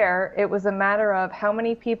 didn't care. It was a matter of how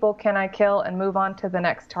many people can I kill and move on to the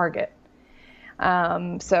next target.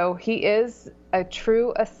 So he is a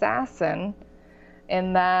true assassin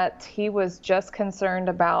in that he was just concerned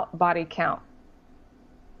about body count.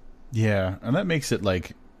 Yeah, and that makes it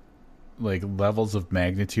like levels of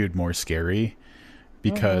magnitude more scary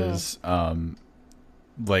because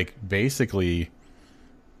like basically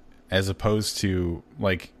as opposed to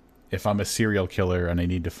like if I'm a serial killer and I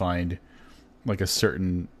need to find like a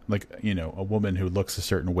certain like you know a woman who looks a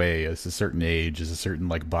certain way, is a certain age, is a certain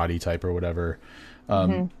like body type or whatever,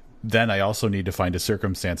 then I also need to find a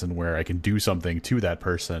circumstance in where I can do something to that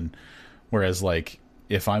person. Whereas like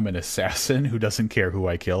if I'm an assassin who doesn't care who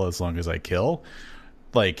I kill as long as I kill,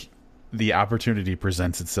 like the opportunity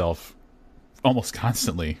presents itself almost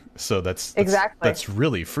constantly. So Exactly. that's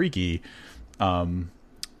really freaky.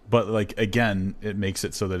 But like again, it makes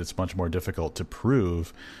it so that it's much more difficult to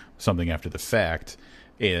prove something after the fact,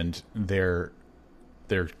 and their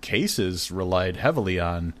cases relied heavily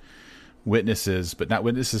on witnesses, but not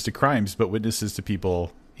witnesses to crimes, but witnesses to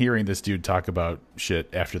people hearing this dude talk about shit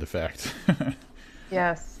after the fact.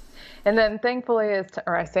 Yes. And then thankfully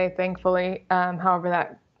or I say thankfully, however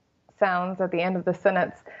that sounds at the end of the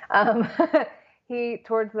sentence, he,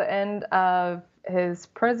 towards the end of his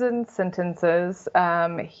prison sentences,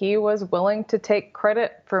 he was willing to take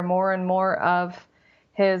credit for more and more of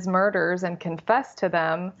his murders and confess to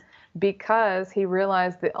them because he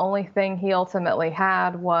realized the only thing he ultimately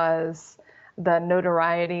had was the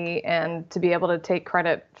notoriety and to be able to take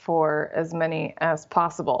credit for as many as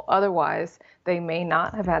possible. Otherwise, they may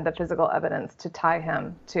not have had the physical evidence to tie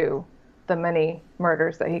him to the many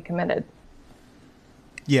murders that he committed.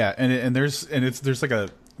 Yeah, and there's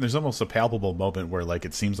almost a palpable moment where like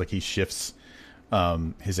it seems like he shifts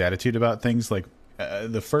his attitude about things. Like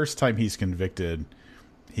the first time he's convicted,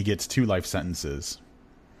 he gets 2 life sentences,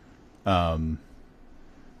 and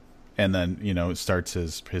then you know it starts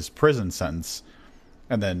his prison sentence,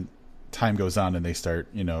 and then time goes on and they start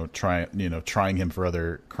trying him for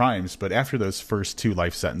other crimes. But after those first 2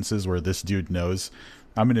 life sentences, where this dude knows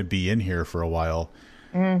I'm going to be in here for a while,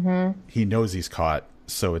 he knows he's caught.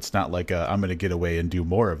 So it's not like I'm going to get away and do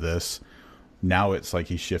more of this. Now it's like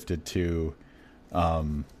he shifted to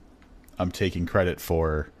I'm taking credit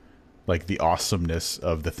for like the awesomeness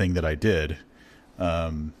of the thing that I did.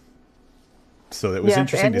 So it was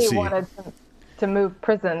interesting to see. He wanted to move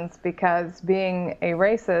prisons because being a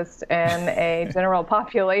racist in a general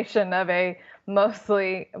population of a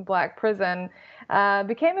mostly black prison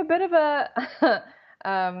became a bit of a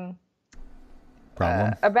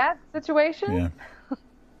problem, a bad situation. Yeah.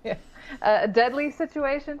 Yeah. A deadly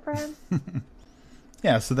situation for him.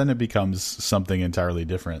 Yeah, so then it becomes something entirely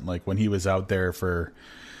different. Like when he was out there for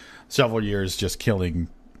several years just killing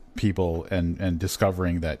people and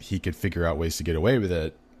discovering that he could figure out ways to get away with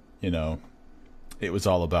it, you know, it was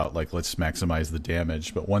all about like, let's maximize the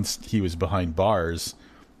damage. But once he was behind bars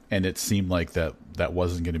and it seemed like that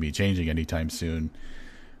wasn't going to be changing anytime soon,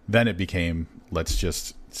 then it became, let's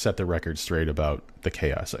just set the record straight about the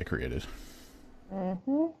chaos I created.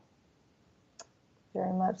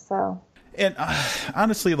 Very much so. And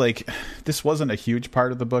honestly, like, this wasn't a huge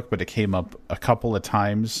part of the book, but it came up a couple of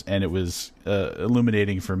times, and it was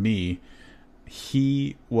illuminating for me.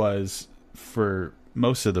 He was, for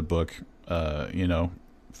most of the book,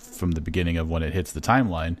 from the beginning of when it hits the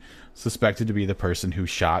timeline, suspected to be the person who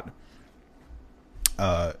shot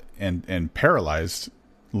and paralyzed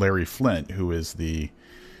Larry Flint, who is the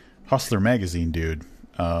Hustler magazine dude.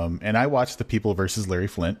 And I watched The People versus Larry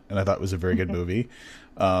Flint, and I thought it was a very good movie.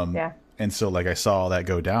 Yeah. And so, like, I saw all that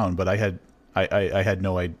go down, but I had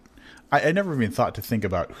no idea. I never even thought to think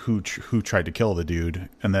about who tried to kill the dude.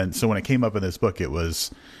 And then, so when it came up in this book, it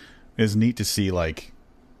was neat to see like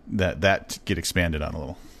that get expanded on a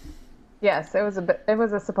little. Yes, it was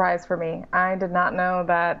a surprise for me. I did not know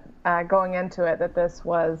that going into it that this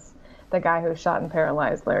was the guy who shot and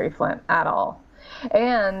paralyzed Larry Flint at all.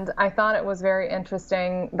 And I thought it was very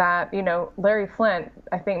interesting that, you know, Larry Flint,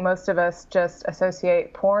 I think most of us just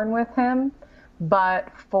associate porn with him. But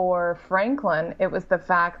for Franklin, it was the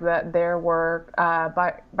fact that there were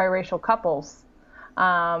biracial couples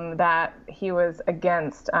that he was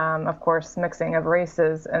against, of course, mixing of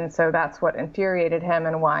races. And so that's what infuriated him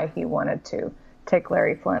and why he wanted to take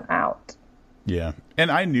Larry Flint out. Yeah.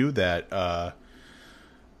 And I knew that,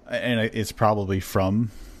 and it's probably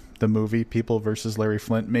from the movie People versus Larry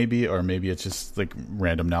Flint, maybe, or maybe it's just like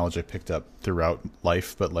random knowledge I picked up throughout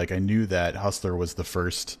life. But like I knew that Hustler was the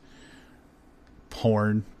first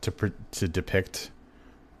porn to depict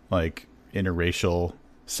like interracial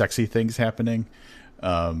sexy things happening.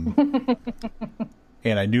 And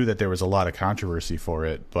I knew that there was a lot of controversy for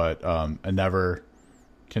it, but I never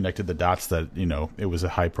connected the dots that, it was a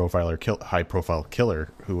high profile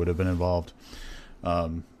killer who would have been involved.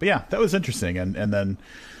 But yeah, that was interesting. And then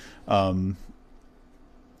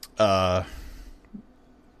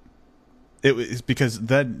it was because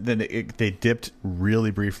they dipped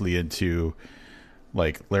really briefly into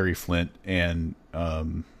like Larry Flint and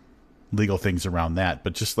legal things around that,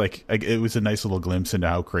 but just like it was a nice little glimpse into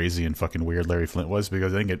how crazy and fucking weird Larry Flint was,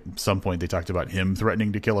 because I think at some point they talked about him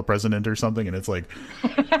threatening to kill a president or something, and it's like,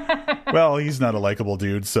 well, he's not a likable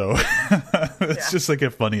dude, so it's just like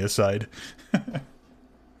a funny aside.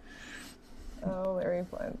 Oh, Larry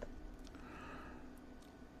Flint.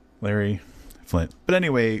 Larry Flint. But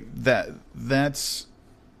anyway, that's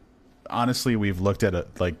honestly, we've looked at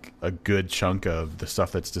a good chunk of the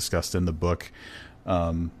stuff that's discussed in the book.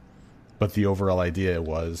 But the overall idea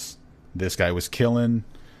was this guy was killing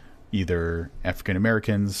either African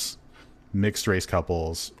Americans, mixed race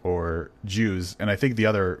couples, or Jews. And I think the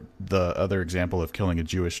other example of trying to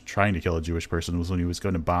kill a Jewish person was when he was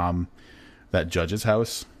going to bomb that judge's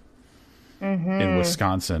house in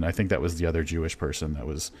Wisconsin. I think that was the other Jewish person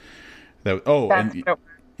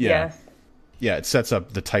Yes. Yeah, it sets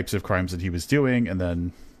up the types of crimes that he was doing, and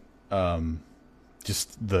then I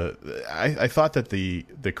thought that the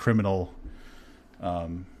criminal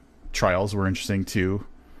trials were interesting too,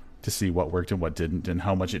 to see what worked and what didn't, and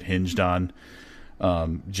how much it hinged on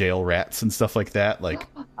jail rats and stuff like that. Like,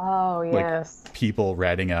 oh yes, like people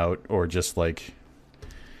ratting out, or just like,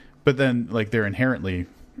 but then like they're inherently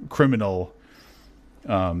criminal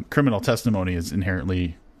testimony is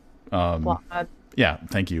inherently flawed. Yeah,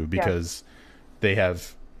 thank you, because they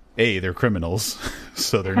have they're criminals,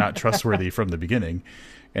 so they're not trustworthy from the beginning,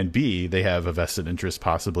 and B, they have a vested interest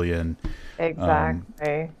possibly in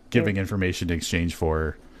giving information in exchange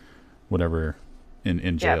for whatever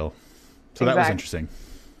in jail. So that was interesting.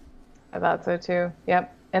 I thought so too.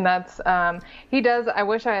 Yep. And that's he does. I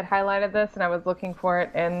wish I had highlighted this, and I was looking for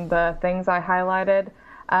it in the things I highlighted.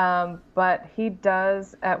 But he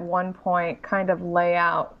does at one point kind of lay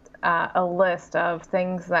out a list of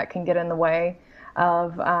things that can get in the way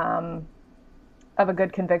of a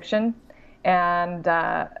good conviction, and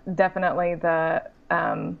definitely the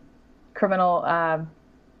criminal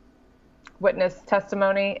witness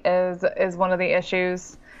testimony is one of the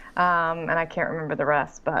issues, and I can't remember the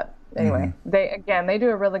rest, but anyway, they do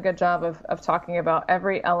a really good job of talking about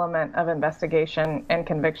every element of investigation and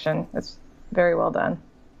conviction. It's very well done.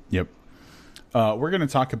 Yep. We're going to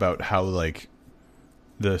talk about how like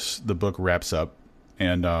the book wraps up,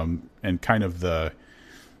 and kind of the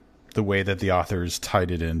way that the authors tied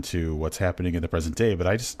it into what's happening in the present day. But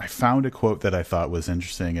I found a quote that I thought was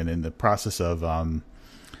interesting, and in the process of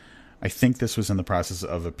I think this was in the process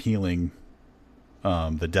of appealing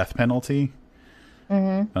the death penalty,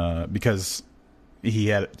 because he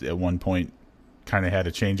had at one point kind of had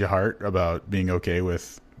a change of heart about being okay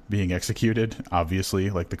with being executed. Obviously,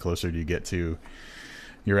 like the closer you get to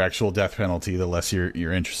your actual death penalty, the less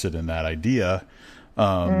you're interested in that idea.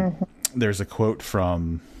 There's a quote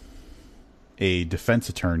from a defense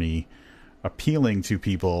attorney appealing to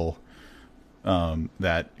people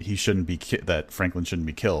that that Franklin shouldn't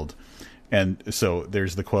be killed. And so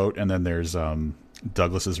there's the quote, and then there's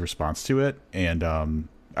Douglas's response to it. And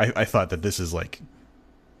I thought that this is like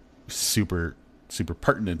super, super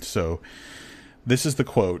pertinent. So this is the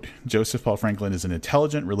quote: Joseph Paul Franklin is an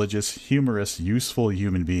intelligent, religious, humorous, useful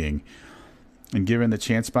human being. And given the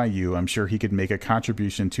chance by you, I'm sure he could make a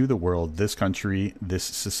contribution to the world, this country, this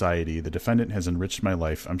society. The defendant has enriched my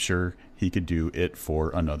life. I'm sure he could do it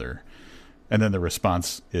for another. And then the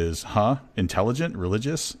response is, intelligent,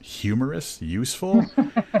 religious, humorous, useful?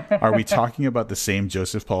 Are we talking about the same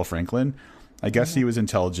Joseph Paul Franklin? I guess he was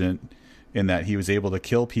intelligent in that he was able to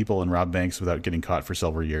kill people and rob banks without getting caught for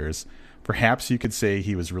several years. Perhaps you could say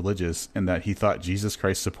he was religious in that he thought Jesus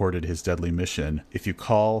Christ supported his deadly mission. If you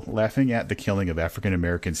call laughing at the killing of African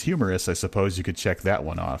Americans humorous, I suppose you could check that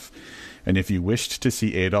one off. And if you wished to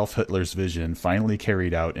see Adolf Hitler's vision finally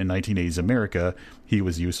carried out in 1980s America, he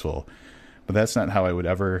was useful. But that's not how I would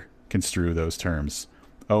ever construe those terms.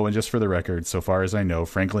 Oh, and just for the record, so far as I know,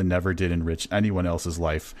 Franklin never did enrich anyone else's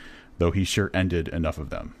life, though he sure ended enough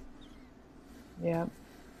of them. Yeah.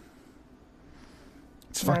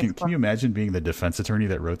 It's fucking, can you imagine being the defense attorney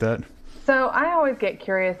that wrote that? So I always get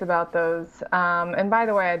curious about those. And by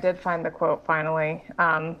the way, I did find the quote finally.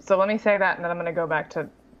 So let me say that, and then I'm going to go back to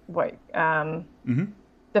what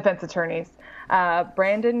defense attorneys.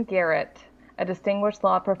 Brandon Garrett, a distinguished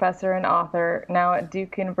law professor and author, now at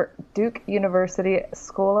Duke University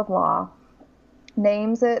School of Law,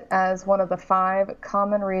 names it as one of the 5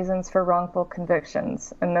 common reasons for wrongful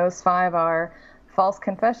convictions. And those 5 are false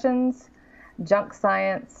confessions, junk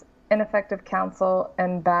science, ineffective counsel,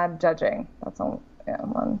 and bad judging. That's all. Yeah,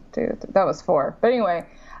 1, 2, 3. That was 4. But anyway,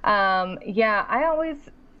 I always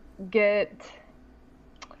get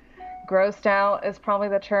grossed out is probably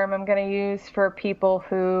the term I'm going to use for people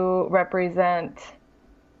who represent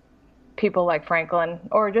people like Franklin,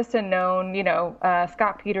 or just a known,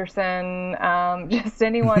 Scott Peterson, just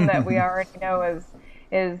anyone that we already know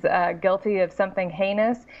is guilty of something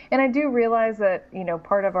heinous. And I do realize that,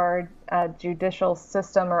 part of our judicial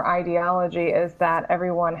system or ideology is that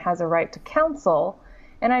everyone has a right to counsel.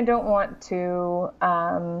 And I don't want to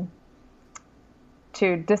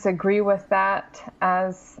disagree with that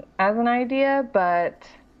as an idea, but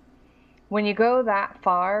when you go that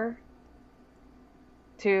far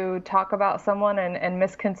to talk about someone and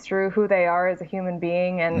misconstrue who they are as a human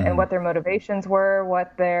being and what their motivations were,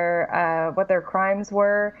 what their crimes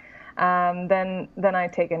were, then I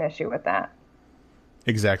take an issue with that.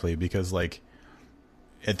 Exactly, because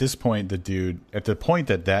at this point, at the point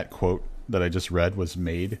that quote that I just read was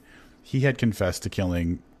made, he had confessed to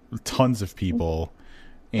killing tons of people,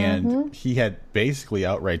 and he had basically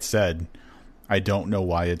outright said, "I don't know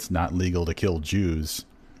why it's not legal to kill Jews,"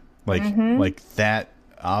 like that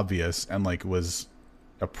obvious, and was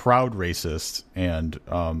a proud racist. And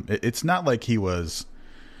it's not like he was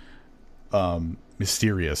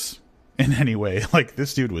mysterious in any way.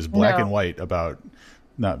 This dude was black and white about,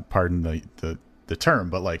 not pardon the term,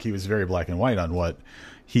 but he was very black and white on what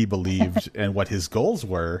he believed and what his goals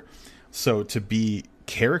were. So to be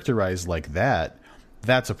characterized like that,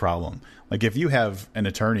 that's a problem. If you have an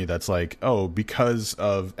attorney that's because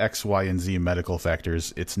of X, Y, and Z medical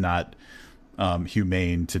factors, it's not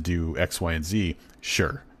humane to do X, Y, and Z.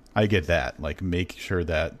 Sure, I get that. Make sure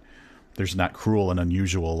that there's not cruel and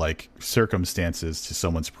unusual circumstances to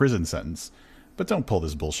someone's prison sentence, but don't pull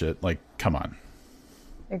this bullshit. Come on.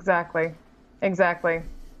 Exactly. A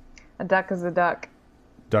duck is a duck.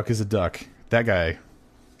 Duck is a duck. That guy,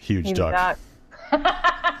 huge duck.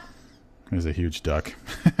 He's a huge duck.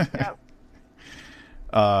 Yep.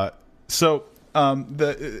 So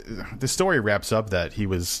the story wraps up that he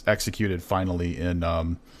was executed finally in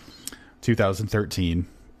 2013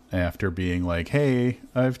 after being hey,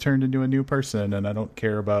 I've turned into a new person and I don't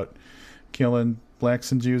care about killing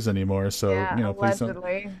blacks and Jews anymore. So please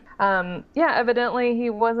allegedly. Evidently he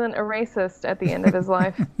wasn't a racist at the end of his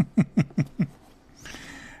life.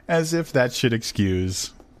 As if that should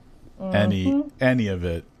excuse any of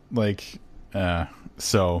it.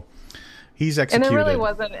 So he's executed. And there really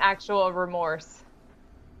wasn't actual remorse.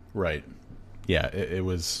 Right. Yeah, it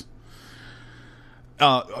was.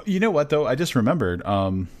 You know what, though? I just remembered.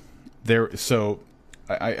 So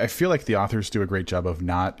I feel like the authors do a great job of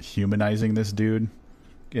not humanizing this dude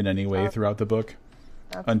in any way throughout the book.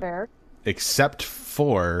 That's fair. Except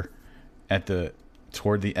for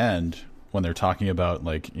toward the end, when they're talking about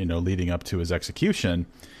leading up to his execution.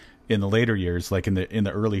 In the later years, in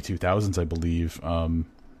the early 2000s, I believe,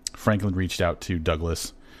 Franklin reached out to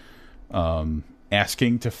Douglas,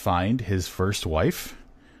 asking to find his first wife,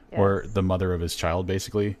 or the mother of his child,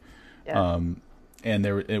 basically. Yes. And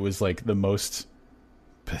it was the most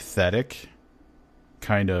pathetic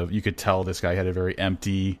kind of. You could tell this guy had a very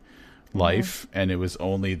empty life, and it was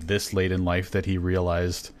only this late in life that he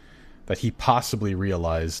possibly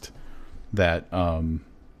realized that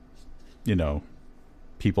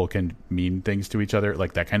people can mean things to each other,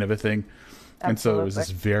 that kind of a thing. Absolutely. And so it was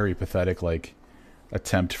this very pathetic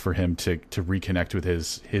attempt for him to reconnect with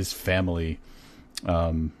his family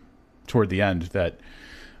toward the end. That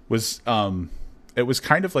was it was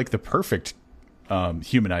kind of the perfect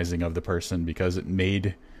humanizing of the person, because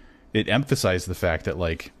it emphasized the fact that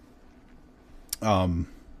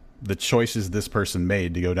the choices this person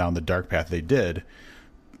made to go down the dark path they did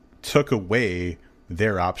took away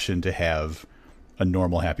their option to have a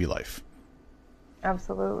normal, happy life.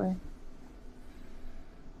 Absolutely.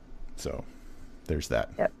 So there's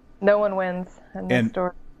that. Yep. No one wins in this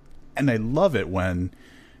story. And I love it when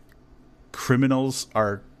criminals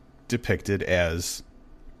are depicted as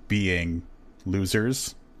being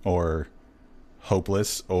losers or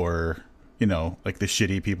hopeless, or the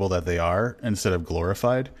shitty people that they are, instead of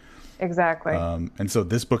glorified. Exactly. And so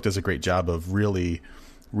this book does a great job of really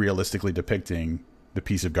realistically depicting the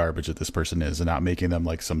piece of garbage that this person is, and not making them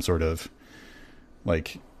some sort of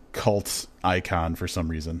cult icon for some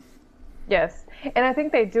reason. Yes. And I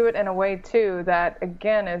think they do it in a way too that,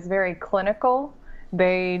 again, is very clinical.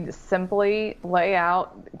 They simply lay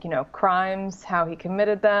out, crimes, how he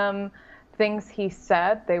committed them, things he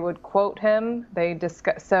said. They would quote him. They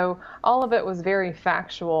discuss. So all of it was very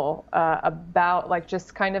factual, about like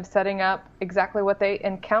just kind of setting up exactly what they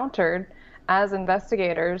encountered as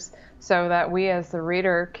investigators, so that we as the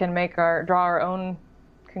reader can draw our own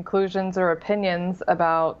conclusions or opinions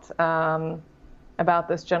about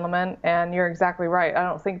this gentleman. And you're exactly right. I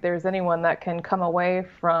don't think there's anyone that can come away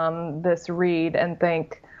from this read and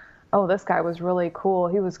think, oh, this guy was really cool.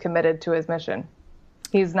 He was committed to his mission.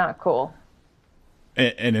 He's not cool.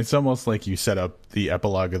 And it's almost like you set up the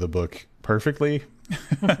epilogue of the book perfectly,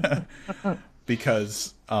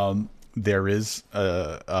 because there is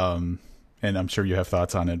and I'm sure you have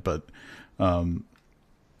thoughts on it, but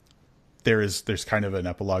there's kind of an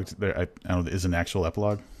epilogue there. I don't know, is an actual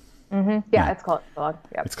epilogue. Mm-hmm. Yeah, it's called epilogue.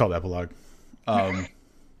 Yep. It's called epilogue.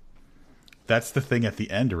 That's the thing at the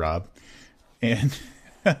end, Rob. And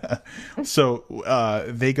so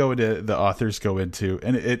they go into, the authors go into,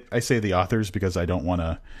 and I say the authors because I don't want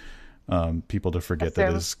to people to forget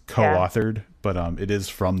that it's co-authored, but it is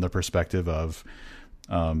from the perspective of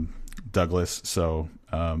Douglas. So,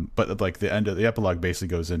 but like the end of the epilogue basically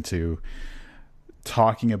goes into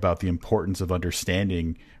talking about the importance of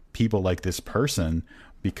understanding people like this person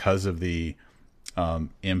because of the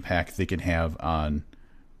impact they can have on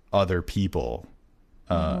other people.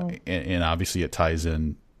 And obviously it ties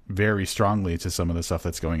in very strongly to some of the stuff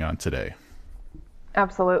that's going on today.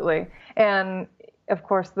 Absolutely. And of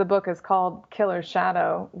course, the book is called Killer's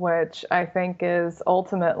Shadow, which I think is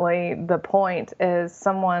ultimately the point, is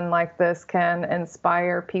someone like this can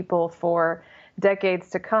inspire people for decades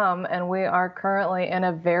to come. And we are currently in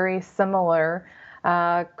a very similar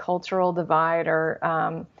cultural divide,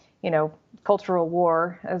 or, cultural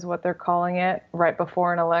war is what they're calling it, right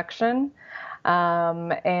before an election.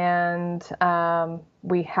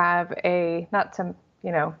 We have not to,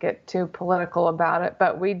 get too political about it,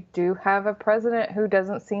 but we do have a president who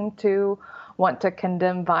doesn't seem to want to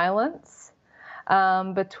condemn violence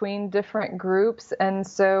between different groups. And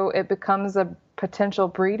so it becomes a potential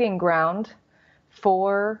breeding ground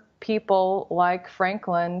for people like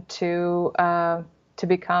Franklin to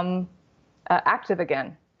become active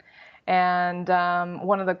again. And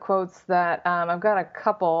one of the quotes that I've got a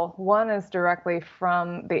couple. One is directly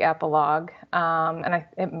from the epilogue, and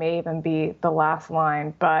it may even be the last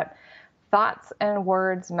line, but thoughts and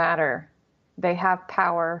words matter. They have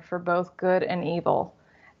power for both good and evil.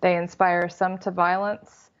 They inspire some to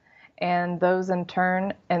violence, and those in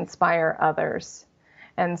turn inspire others.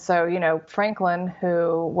 And so, Franklin,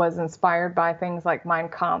 who was inspired by things like Mein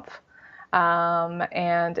Kampf,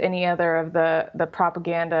 and any other of the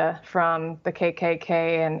propaganda from the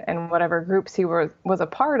KKK and whatever groups he was a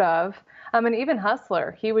part of. And even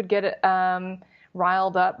Hustler, he would get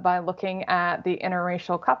riled up by looking at the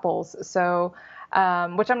interracial couples. So,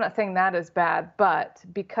 which I'm not saying that is bad, but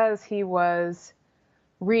because he was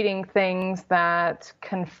reading things that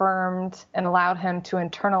confirmed and allowed him to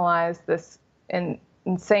internalize this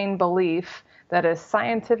insane belief that is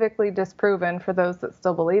scientifically disproven for those that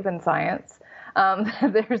still believe in science.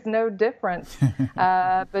 There's no difference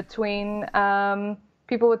between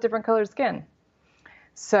people with different colored skin.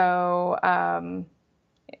 So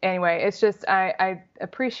anyway, it's just I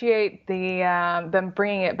appreciate them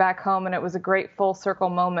bringing it back home, and it was a great full circle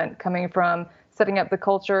moment coming from setting up the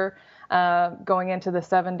culture, going into the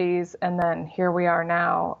 70s, and then here we are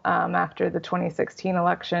now after the 2016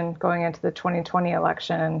 election, going into the 2020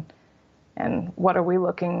 election. And what are we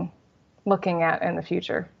looking at in the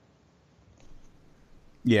future?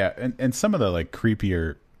 Yeah, and some of the like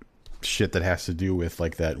creepier shit that has to do with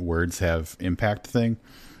like that words have impact thing.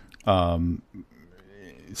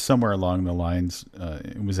 Somewhere along the lines,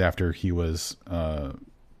 it was after he was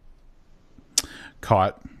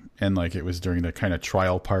caught, and like it was during the kind of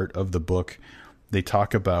trial part of the book. They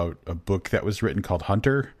talk about a book that was written called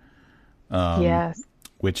Hunter. Yes,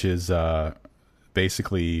 which is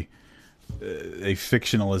basically a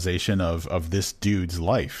fictionalization of this dude's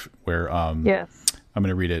life, where yes, I'm going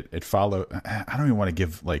to read it. It follow. I don't even want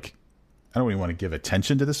to give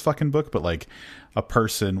attention to this fucking book, but like a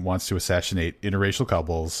person wants to assassinate interracial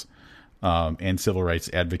couples and civil rights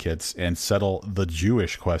advocates and settle the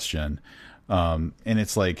Jewish question. And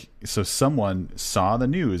it's like, so someone saw the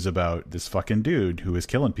news about this fucking dude who was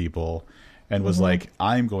killing people and was like,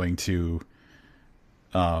 I'm going to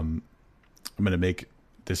make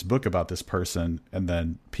this book about this person, and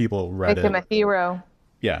then people read it. Make him a hero.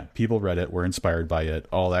 Yeah, people read it, were inspired by it,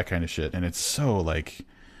 all that kind of shit. And it's so like,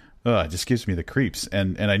 it just gives me the creeps.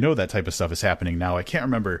 And I know that type of stuff is happening now. I can't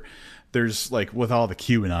remember there's like with all the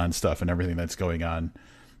QAnon stuff and everything that's going on,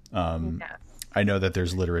 Yes. I know that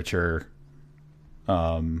there's literature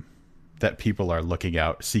that people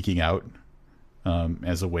are seeking out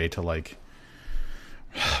as a way to like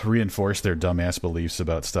reinforce their dumbass beliefs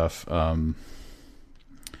about stuff.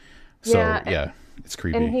 Yeah, it's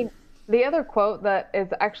creepy. And the other quote that is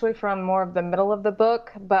actually from more of the middle of the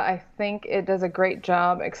book, but I think it does a great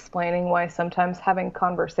job explaining why sometimes having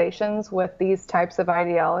conversations with these types of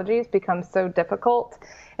ideologies becomes so difficult.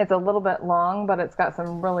 It's a little bit long, but it's got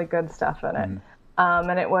some really good stuff in it.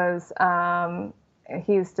 And it was,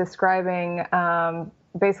 he's describing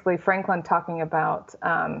basically Franklin talking about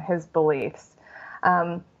his beliefs.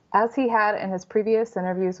 As he had in his previous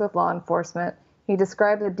interviews with law enforcement, he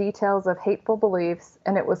described the details of hateful beliefs,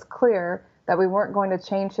 and it was clear that we weren't going to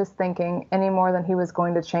change his thinking any more than he was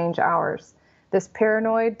going to change ours. This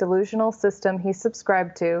paranoid, delusional system he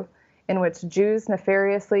subscribed to, in which Jews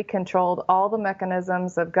nefariously controlled all the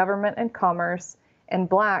mechanisms of government and commerce, and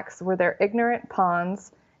blacks were their ignorant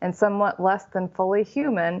pawns and somewhat less than fully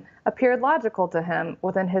human, appeared logical to him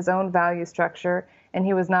within his own value structure, and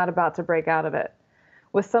he was not about to break out of it.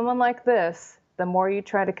 With someone like this, the more you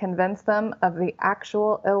try to convince them of the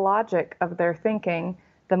actual illogic of their thinking,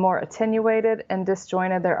 the more attenuated and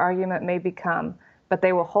disjointed their argument may become, but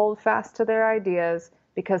they will hold fast to their ideas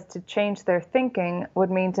because to change their thinking would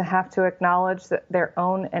mean to have to acknowledge their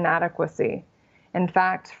own inadequacy. In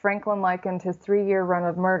fact, Franklin likened his 3-year run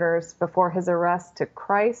of murders before his arrest to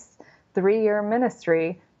Christ's 3-year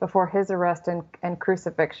ministry before his arrest and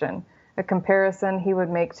crucifixion, a comparison he would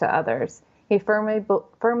make to others. He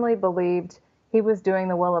firmly believed he was doing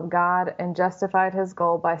the will of God and justified his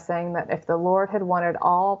goal by saying that if the Lord had wanted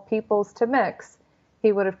all peoples to mix,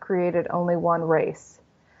 he would have created only one race.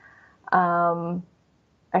 I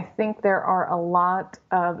think there are a lot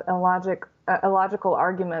of illogical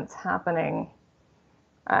arguments happening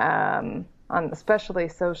on especially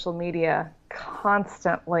social media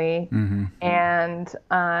constantly. And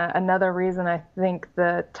another reason I think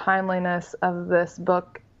the timeliness of this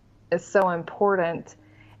book is so important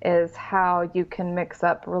is how you can mix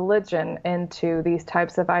up religion into these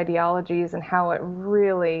types of ideologies and how it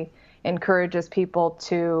really encourages people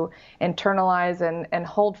to internalize and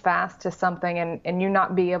hold fast to something and you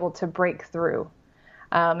not be able to break through.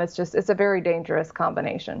 It's a very dangerous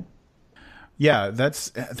combination. Yeah,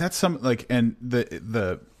 that's some like, and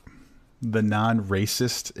the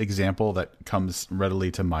non-racist example that comes readily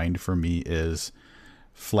to mind for me is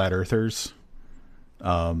flat earthers.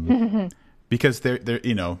 Because they're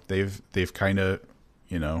they've kind of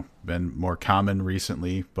been more common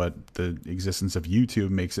recently, but the existence of YouTube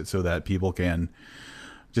makes it so that people can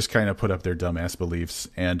just kind of put up their dumbass beliefs.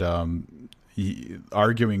 And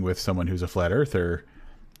arguing with someone who's a flat earther,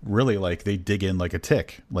 really, like, they dig in like a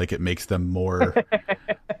tick. Like, it makes them more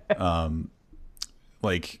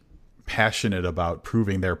like passionate about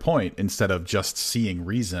proving their point instead of just seeing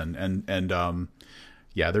reason. And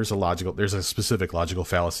yeah, there's a specific logical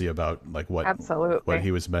fallacy about like what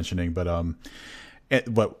he was mentioning, but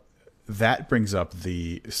that brings up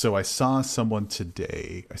so I saw someone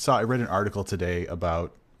today. I read an article today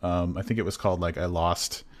about I think it was called like I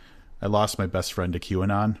lost my best friend to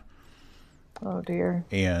QAnon. Oh dear.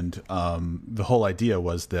 And the whole idea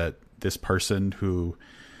was that this person who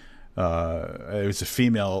it was a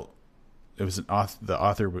female. It was the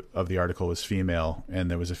author of the article was female,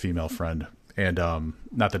 and there was a female friend. And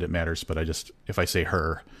not that it matters, but if I say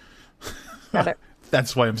her, Got it.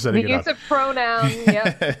 That's why I'm setting it up. The use of pronoun,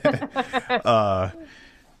 yep.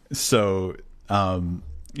 So,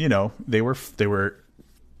 they were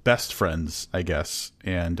best friends, I guess.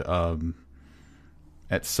 And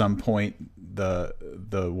at some point,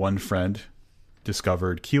 the one friend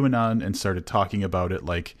discovered QAnon and started talking about it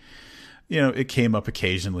like, it came up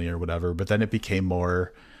occasionally or whatever, but then it became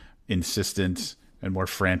more insistent and more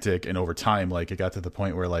frantic, and over time, like, it got to the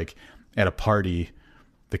point where, like, at a party,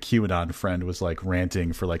 the QAnon friend was like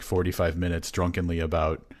ranting for like 45 minutes drunkenly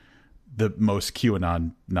about the most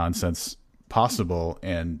QAnon nonsense possible,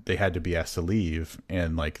 and they had to be asked to leave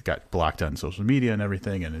and like got blocked on social media and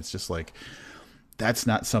everything. And it's just like, that's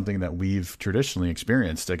not something that we've traditionally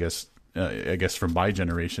experienced, I guess from my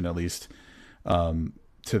generation at least, to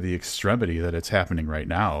the extremity that it's happening right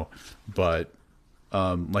now. But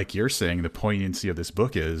like you're saying, the poignancy of this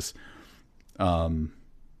book is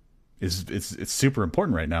it's super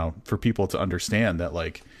important right now for people to understand that,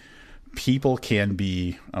 like, people can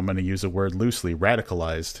be, I'm going to use a word loosely,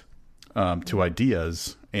 radicalized to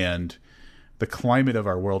ideas, and the climate of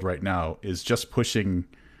our world right now is just pushing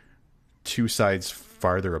two sides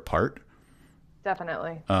farther apart.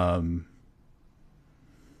 Definitely.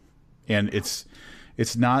 And it's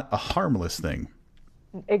not a harmless thing.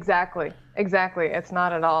 Exactly. Exactly. It's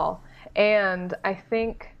not at all. And I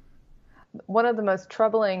think one of the most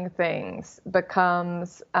troubling things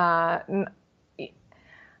becomes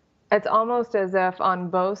it's almost as if on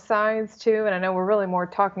both sides too, and I know we're really more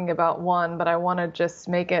talking about one, but I want to just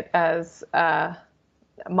make it as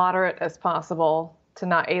moderate as possible to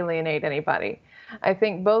not alienate anybody. I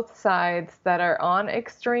think both sides that are on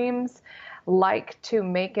extremes like to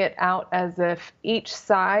make it out as if each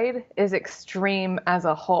side is extreme as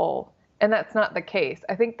a whole. And that's not the case.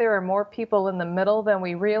 I think there are more people in the middle than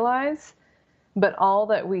we realize, but all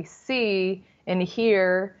that we see and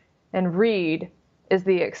hear and read is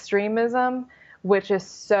the extremism, which is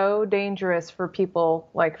so dangerous for people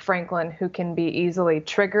like Franklin, who can be easily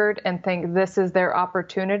triggered and think this is their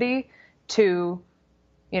opportunity to,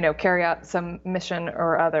 carry out some mission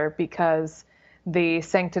or other because the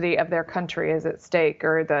sanctity of their country is at stake,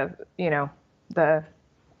 or the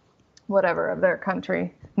whatever of their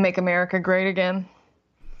country, make America great again.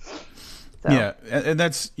 So. Yeah, and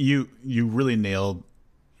that's you really nailed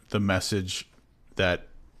the message that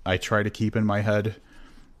I try to keep in my head,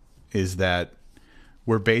 is that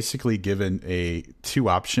we're basically given a two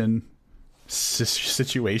option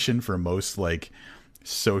situation for most like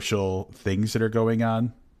social things that are going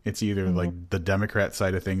on. It's either like the Democrat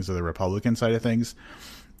side of things or the Republican side of things.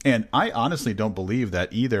 And I honestly don't believe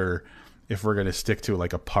that either. If we're going to stick to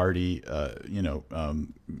like a party,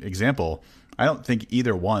 example, I don't think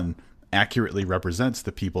either one accurately represents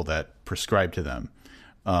the people that prescribe to them.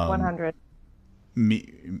 100.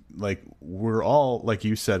 Like we're all, like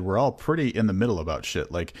you said, we're all pretty in the middle about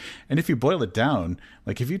shit. Like, and if you boil it down,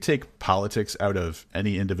 like if you take politics out of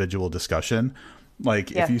any individual discussion,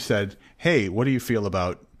 like if you said, hey, what do you feel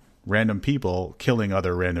about random people killing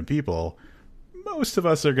other random people? Most of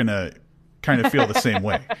us are going to kind of feel the same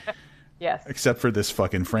way. Yes. Except for this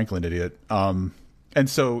fucking Franklin idiot. And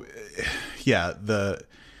so, yeah, the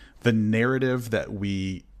narrative that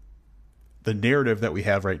we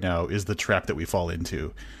have right now is the trap that we fall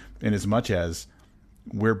into, in as much as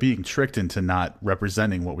we're being tricked into not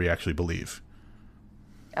representing what we actually believe.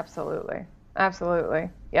 Absolutely. Absolutely.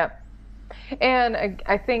 Yep. And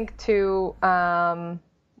I think too,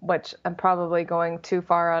 which I'm probably going too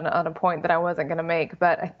far on a point that I wasn't going to make,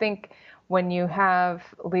 but I think when you have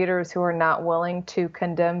leaders who are not willing to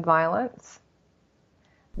condemn violence,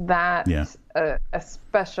 that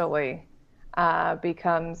especially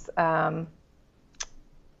becomes, I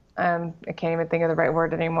can't even think of the right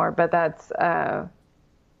word anymore, but that's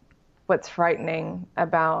what's frightening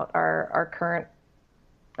about our current,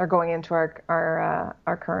 or going into our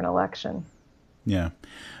current election. Yeah,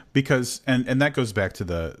 because and that goes back to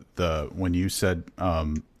the when you said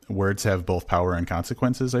words have both power and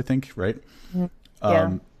consequences, I think, right?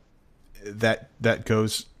 Yeah. That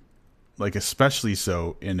goes, like, especially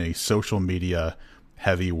so in a social media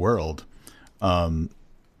heavy world.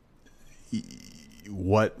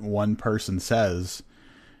 What one person says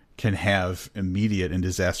can have immediate and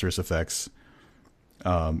disastrous effects,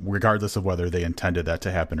 regardless of whether they intended that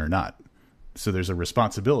to happen or not. So there's a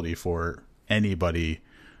responsibility for anybody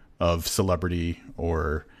of celebrity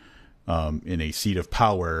or in a seat of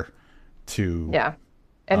power to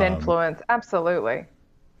influence. Absolutely.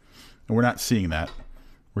 And we're not seeing that.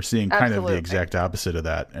 We're seeing kind of the exact opposite of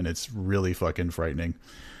that, and it's really fucking frightening.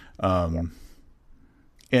 And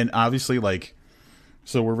obviously, like,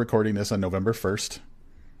 so we're recording this on November 1st.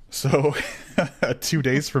 So 2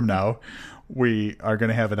 days from now, we are going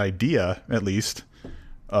to have an idea, at least,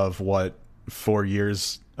 of what 4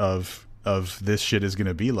 years of this shit is going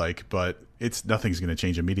to be like, but nothing's going to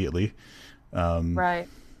change immediately. Right.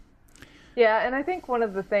 Yeah, and I think one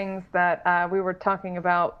of the things that we were talking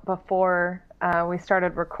about before we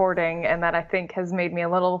started recording, and that I think has made me a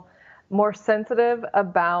little more sensitive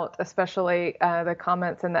about, especially the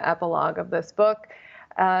comments in the epilogue of this book,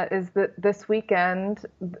 is that this weekend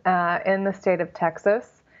in the state of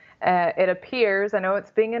Texas, it appears, I know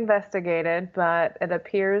it's being investigated, but it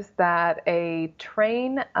appears that a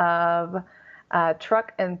train of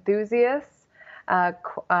truck enthusiasts,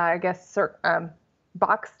 I guess,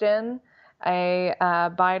 boxed in a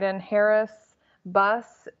Biden-Harris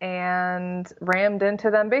bus and rammed into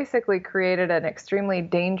them, basically created an extremely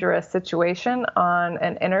dangerous situation on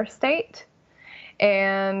an interstate.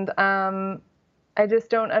 And I just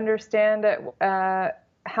don't understand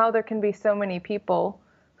how there can be so many people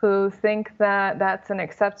who think that that's an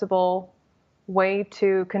acceptable way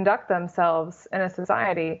to conduct themselves in a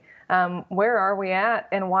society. Where are we at,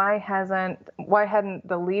 and why hadn't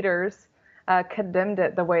the leaders condemned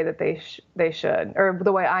it the way that they should, or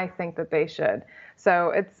the way I think that they should.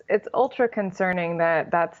 So it's ultra concerning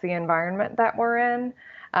that that's the environment that we're in,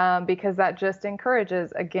 because that just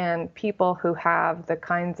encourages, again, people who have the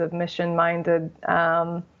kinds of mission-minded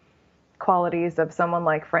qualities of someone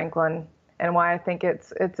like Franklin, and why I think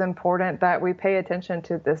it's important that we pay attention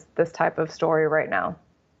to this type of story right now.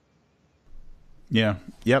 Yeah.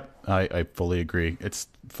 Yep. I fully agree. It's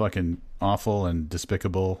fucking awful and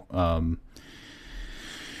despicable.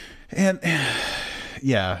 And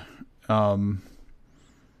yeah.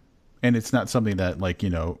 And it's not something that, like,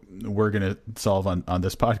 we're going to solve on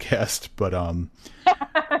this podcast, but,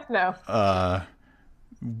 no,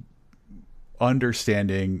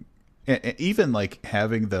 understanding, even like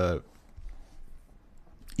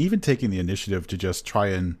even taking the initiative to just try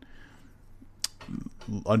and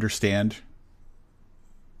understand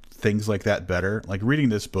things like that better. Like, reading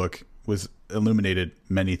this book was illuminated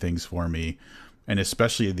many things for me, and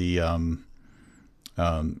especially the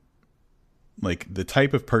like the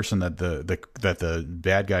type of person that the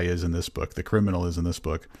bad guy is in this book, the criminal is in this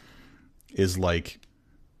book, is like,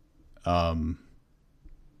 I'm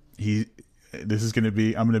going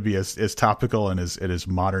to be as topical and as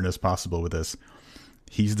modern as possible with this.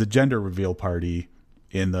 He's the gender reveal party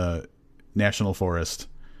in the National Forest.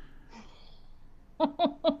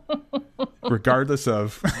 regardless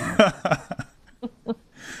of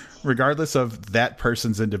that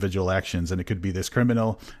person's individual actions. And it could be this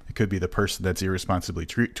criminal, it could be the person that's irresponsibly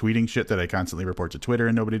tweeting shit that I constantly report to Twitter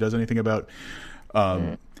and nobody does anything about.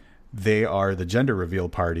 They are the gender reveal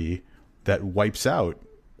party that wipes out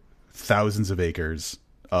thousands of acres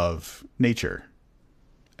of nature,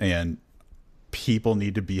 and people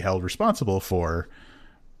need to be held responsible for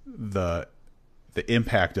the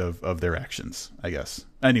impact of their actions, I guess.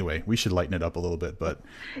 Anyway, we should lighten it up a little bit, but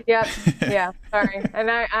yeah, sorry. And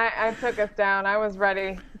I took us down. I was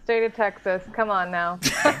ready. State of Texas, come on now.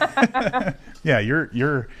 Yeah,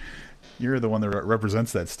 you're the one that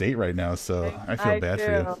represents that state right now, so I feel bad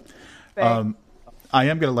for you. I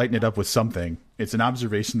am going to lighten it up with something. It's an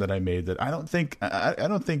observation that I made that I don't think I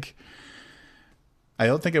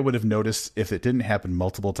would have noticed if it didn't happen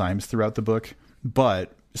multiple times throughout the book.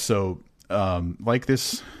 But so like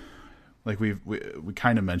we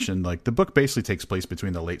kind of mentioned, like, the book basically takes place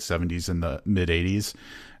between the late 70s and the mid 80s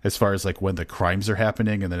as far as like when the crimes are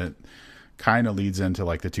happening, and then it kind of leads into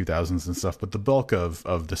like the 2000s and stuff. But the bulk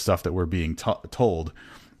of the stuff that we're being told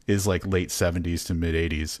is like late 70s to mid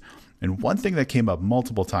 80s. And one thing that came up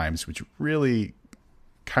multiple times, which really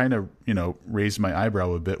kind of, raised my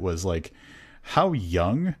eyebrow a bit, was like how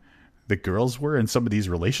young the girls were in some of these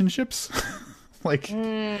relationships. Like,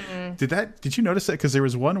 did you notice that? Because there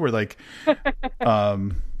was one where, like, I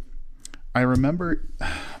remember, I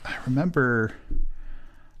don't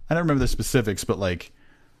remember the specifics, but like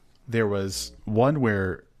there was one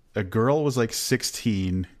where a girl was like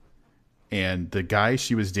 16 and the guy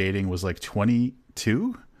she was dating was like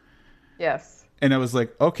 22. Yes. And I was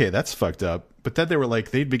like, okay, that's fucked up. But then they were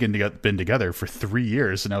like, they'd been together for 3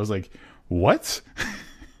 years. And I was like, what?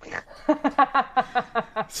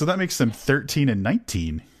 So that makes them 13 and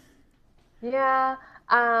 19. Yeah.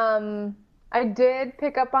 I did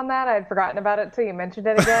pick up on that. I'd forgotten about it till you mentioned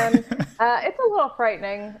it again. It's a little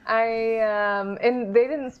frightening. And they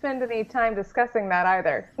didn't spend any time discussing that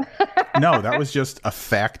either. No, that was just a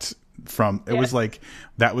fact from, it was like,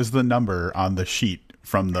 that was the number on the sheet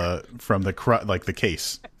from the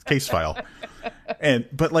case file.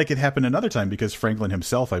 But like, it happened another time because Franklin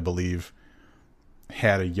himself, I believe,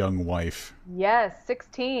 had a young wife. Yes,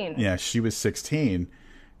 16. Yeah, she was 16.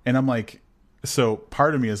 And I'm like, so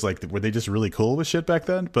part of me is like, were they just really cool with shit back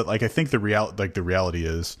then? But like, I think the reality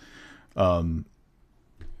is,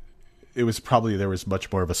 it was probably, there was much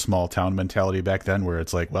more of a small town mentality back then where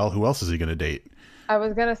it's like, well, who else is he going to date? I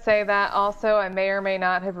was going to say that also. I may or may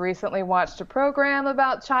not have recently watched a program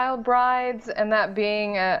about child brides, and that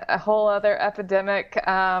being a whole other epidemic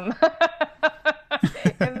in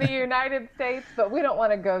the United States, but we don't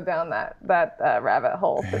want to go down that rabbit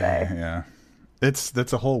hole today. Yeah.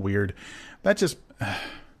 That's a whole weird, that just,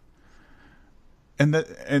 and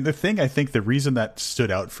the thing, I think the reason that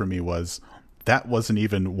stood out for me was that wasn't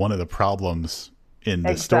even one of the problems in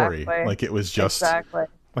the story. Like, it was just,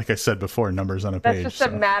 like I said before, numbers on a page. That's just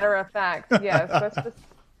a matter of fact. Yes, that's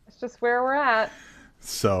just where we're at.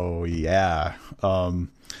 So yeah,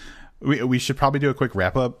 we should probably do a quick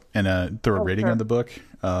wrap up and throw a rating on the book.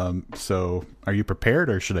 So are you prepared,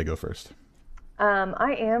 or should I go first?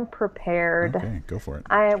 I am prepared. Okay, go for it.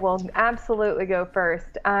 I will absolutely go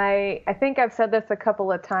first. I think I've said this a couple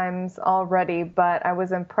of times already, but I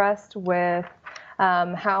was impressed with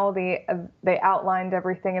how they outlined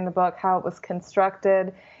everything in the book, how it was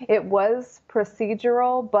constructed. It was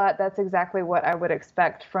procedural, but that's exactly what I would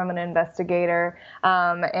expect from an investigator,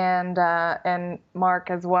 and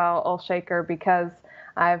Mark as well, Olshaker, because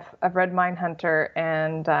I've read Mindhunter,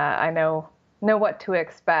 and I know what to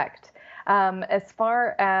expect. As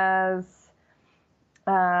far as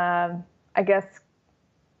I guess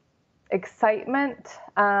excitement,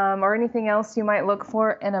 or anything else you might look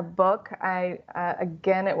for in a book,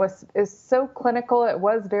 again, is so clinical. It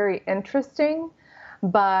was very interesting,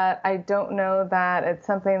 but I don't know that it's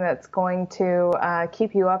something that's going to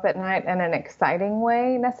keep you up at night in an exciting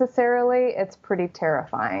way necessarily. It's pretty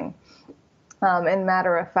terrifying, in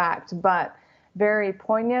matter of fact, but very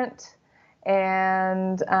poignant,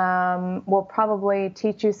 and will probably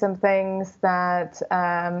teach you some things that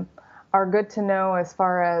are good to know as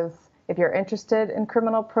far as if you're interested in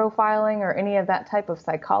criminal profiling or any of that type of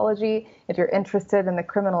psychology, if you're interested in the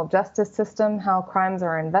criminal justice system, how crimes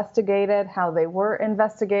are investigated, how they were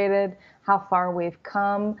investigated, how far we've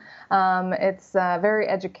come. It's very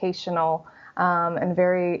educational, and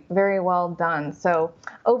very, very well done. So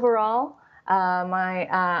overall,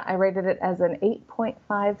 I rated it as an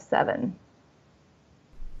 8.57.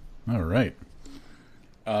 All right.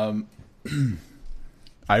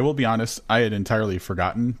 I will be honest, I had entirely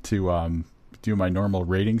forgotten to do my normal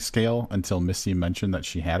rating scale until Misty mentioned that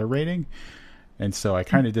she had a rating. And so I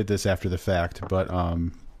kind of did this after the fact, but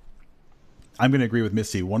I'm going to agree with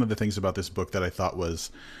Misty. One of the things about this book that I thought was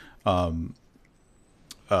kind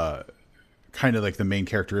of like the main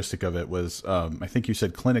characteristic of it was, I think you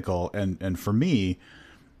said clinical. And for me,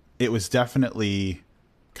 it was definitely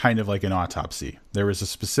kind of like an autopsy. There was a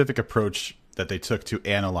specific approach that they took to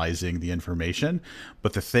analyzing the information.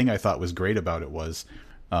 But the thing I thought was great about it was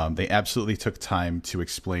they absolutely took time to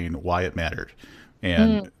explain why it mattered.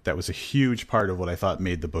 And that was a huge part of what I thought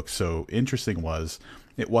made the book so interesting. Was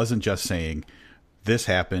it wasn't just saying this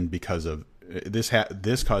happened because of this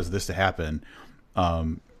caused this to happen.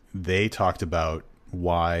 They talked about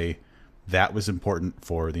why that was important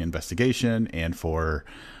for the investigation and for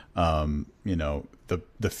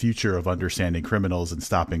the future of understanding criminals and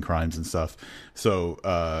stopping crimes and stuff. So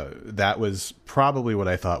that was probably what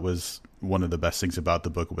I thought was one of the best things about the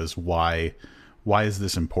book, was why is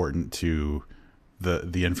this important to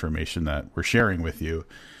the information that we're sharing with you.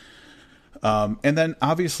 And then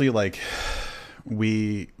obviously, like,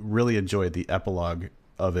 we really enjoyed the epilogue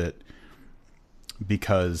of it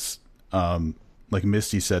because, like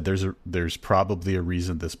Misty said, there's probably a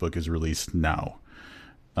reason this book is released now.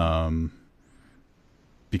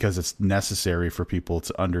 Because it's necessary for people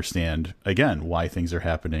to understand, again, why things are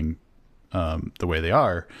happening the way they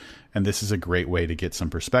are. And this is a great way to get some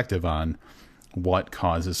perspective on what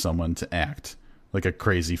causes someone to act like a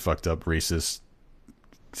crazy, fucked up, racist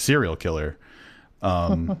serial killer.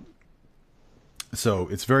 So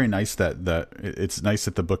it's very nice that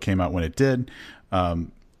the book came out when it did.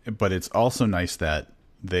 But it's also nice that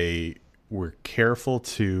they were careful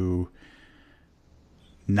to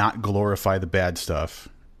not glorify the bad stuff.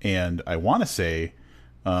 And I want to say,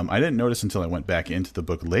 I didn't notice until I went back into the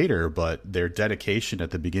book later, but their dedication at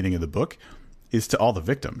the beginning of the book is to all the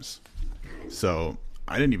victims. So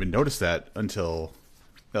I didn't even notice that until,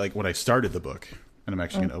 like, when I started the book. And I'm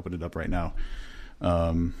actually going to open it up right now.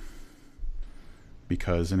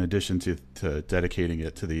 Because in addition to dedicating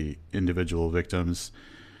it to the individual victims,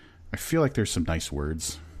 I feel like there's some nice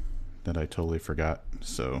words that I totally forgot.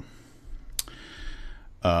 So,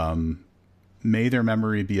 may their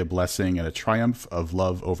memory be a blessing and a triumph of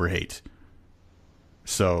love over hate.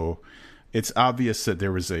 So it's obvious that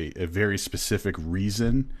there was a very specific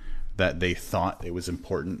reason that they thought it was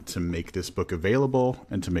important to make this book available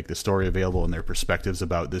and to make the story available and their perspectives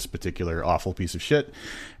about this particular awful piece of shit.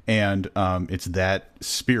 And it's that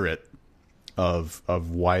spirit of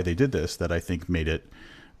why they did this that I think made it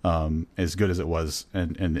as good as it was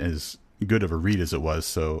and as good of a read as it was.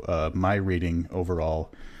 So my rating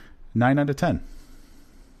overall, 9 out of 10.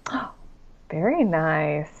 Oh, very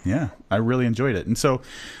nice. Yeah, I really enjoyed it. And so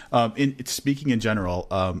speaking in general,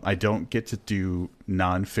 I don't get to do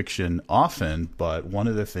nonfiction often, but one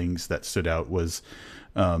of the things that stood out was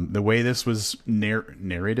the way this was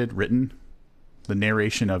narrated, written. The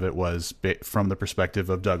narration of it was from the perspective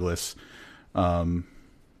of Douglas,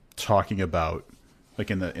 talking about, like,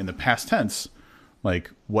 in the past tense,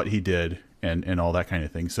 like what he did and all that kind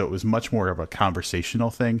of thing. So it was much more of a conversational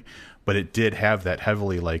thing, but it did have that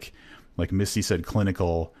heavily, like Misty said,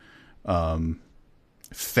 clinical,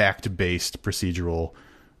 fact-based procedural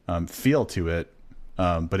feel to it.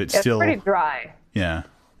 But it's still pretty dry. Yeah.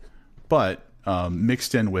 But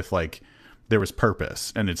mixed in with, like, there was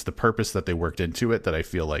purpose, and it's the purpose that they worked into it that I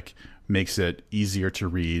feel like makes it easier to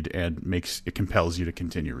read and compels you to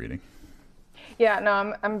continue reading. Yeah,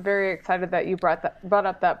 no, I'm very excited that you brought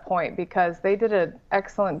up that point, because they did an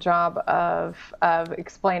excellent job of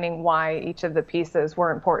explaining why each of the pieces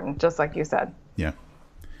were important, just like you said. Yeah,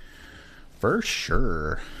 for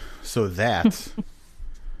sure. So that's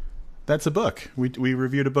a book. We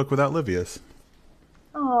reviewed a book without Livius.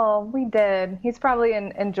 Oh, we did. He's probably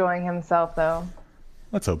enjoying himself, though.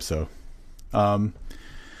 Let's hope so. I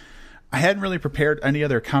hadn't really prepared any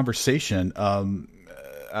other conversation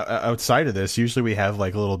outside of this. Usually we have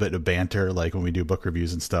like a little bit of banter, like when we do book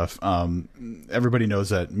reviews and stuff. Everybody knows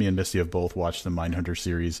that me and Misty have both watched the Mindhunter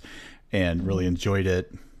series and really enjoyed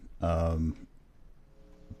it. But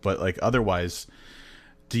like otherwise,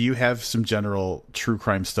 do you have some general true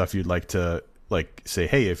crime stuff you'd like to like say,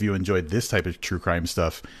 hey, if you enjoyed this type of true crime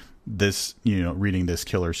stuff, this, reading this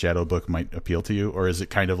Killer Shadow book might appeal to you? Or is it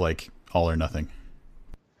kind of like all or nothing?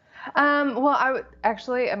 Well,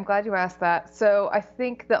 I'm glad you asked that. So I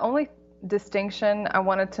think the only distinction I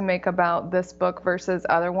wanted to make about this book versus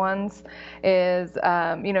other ones is,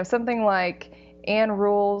 something like Anne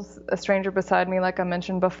Rule's A Stranger Beside Me, like I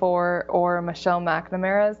mentioned before, or Michelle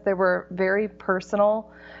McNamara's. They were very personal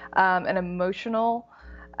and emotional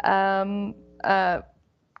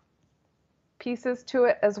pieces to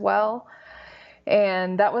it as well.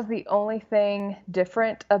 And that was the only thing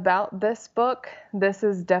different about this book. This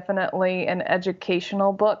is definitely an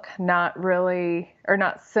educational book, not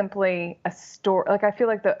simply a story. Like, I feel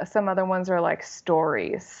like some other ones are like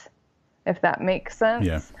stories, if that makes sense.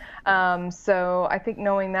 Yeah. So I think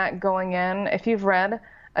knowing that going in, if you've read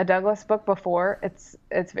a Douglas book before, it's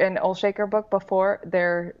an Olshaker book before,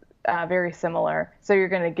 they're very similar. So you're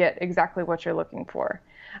going to get exactly what you're looking for.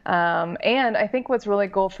 And I think what's really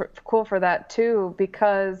cool for that too,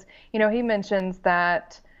 because, he mentions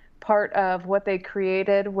that part of what they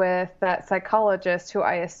created with that psychologist, who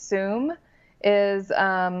I assume is,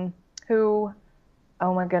 oh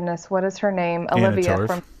my goodness, what is her name?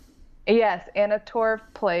 Olivia Yes, Anna Torv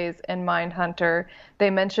plays in Mindhunter. They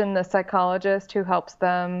mention the psychologist who helps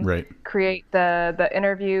them create the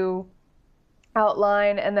interview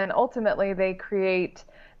outline, and then ultimately they create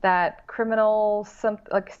that criminal,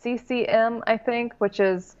 like CCM, I think, which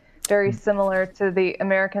is very similar to the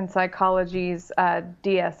American Psychology's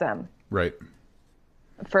DSM. Right.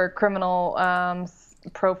 For criminal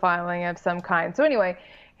profiling of some kind. So anyway,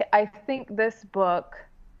 I think this book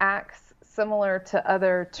acts similar to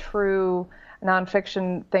other true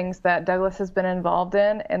nonfiction things that Douglas has been involved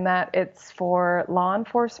in that it's for law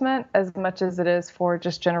enforcement as much as it is for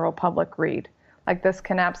just general public read. Like, this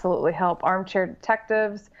can absolutely help armchair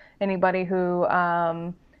detectives, anybody who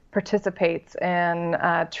participates in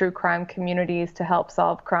true crime communities to help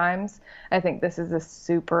solve crimes. I think this is a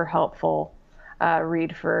super helpful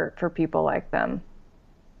read for people like them.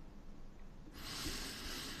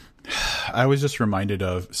 I was just reminded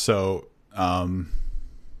of,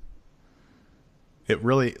 it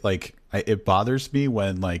really, like, it bothers me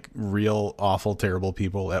when, like, real awful, terrible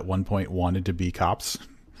people at one point wanted to be cops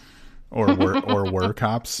or were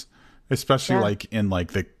cops, especially like in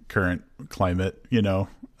like the current climate,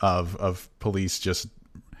 of police just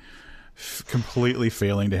completely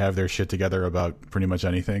failing to have their shit together about pretty much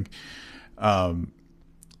anything. And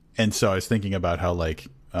so I was thinking about how, like,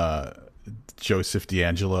 Joseph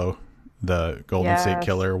D'Angelo, the Golden State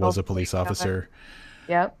Killer, was a police officer.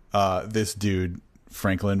 Yep. This dude,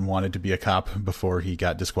 Franklin, wanted to be a cop before he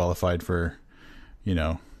got disqualified for,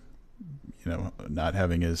 not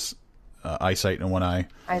having his eyesight in one eye.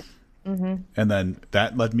 And then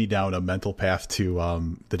that led me down a mental path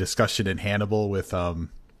to the discussion in Hannibal with where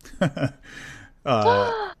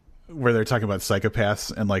they're talking about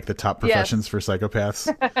psychopaths and like the top professions for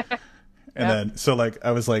psychopaths. And then so like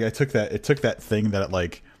I was like, it took that thing that it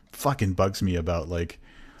like fucking bugs me about like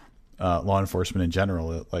law enforcement in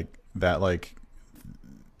general,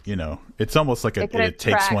 it's almost like it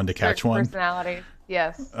takes one to catch one. Personalities.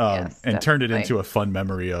 Yes. And turned it into a fun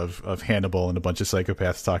memory of Hannibal and a bunch of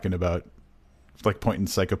psychopaths talking about, like, pointing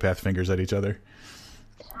psychopath fingers at each other.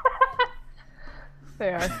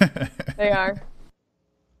 They are.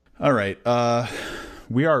 All right.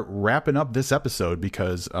 We are wrapping up this episode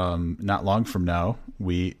because not long from now,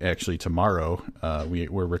 tomorrow,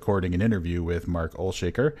 we're recording an interview with Mark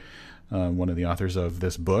Olshaker, one of the authors of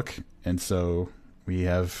this book. And so we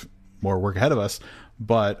have more work ahead of us.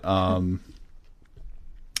 But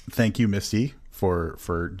thank you, Misty,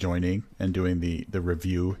 for joining and doing the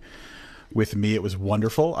review with me. It was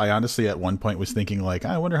wonderful. I honestly at one point was thinking, like,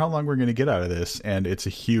 I wonder how long we're going to get out of this. And it's a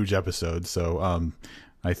huge episode. So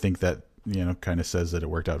I think that kind of says that it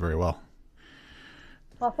worked out very well.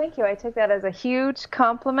 Well, thank you. I take that as a huge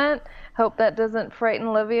compliment. Hope that doesn't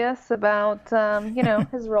frighten Livius about,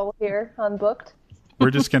 his role here on Booked.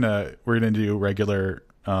 We're gonna do regular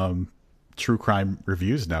true crime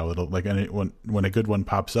reviews now. It'll like when a good one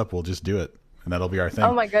pops up, we'll just do it, and that'll be our thing.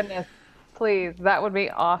 Oh my goodness. Please, that would be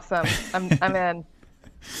awesome. I'm in.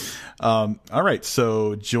 All right,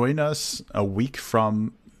 so join us a week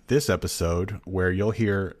from this episode where you'll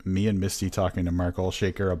hear me and Misty talking to Mark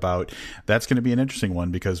Olshaker about. That's going to be an interesting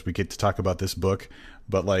one because we get to talk about this book,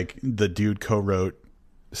 but like the dude co-wrote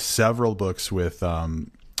several books with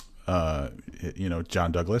John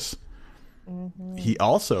Douglas. Mm-hmm. He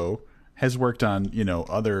also has worked on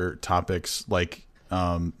other topics like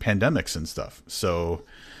pandemics and stuff. So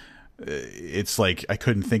it's like I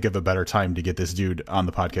couldn't think of a better time to get this dude on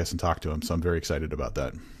the podcast and talk to him. So I'm very excited about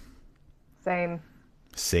that. Same.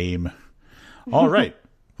 All right.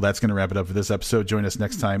 Well, that's going to wrap it up for this episode. Join us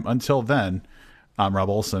next time. Until then, I'm Robb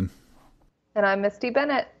Olson. And I'm Misty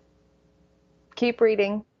Bennett. Keep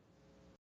reading.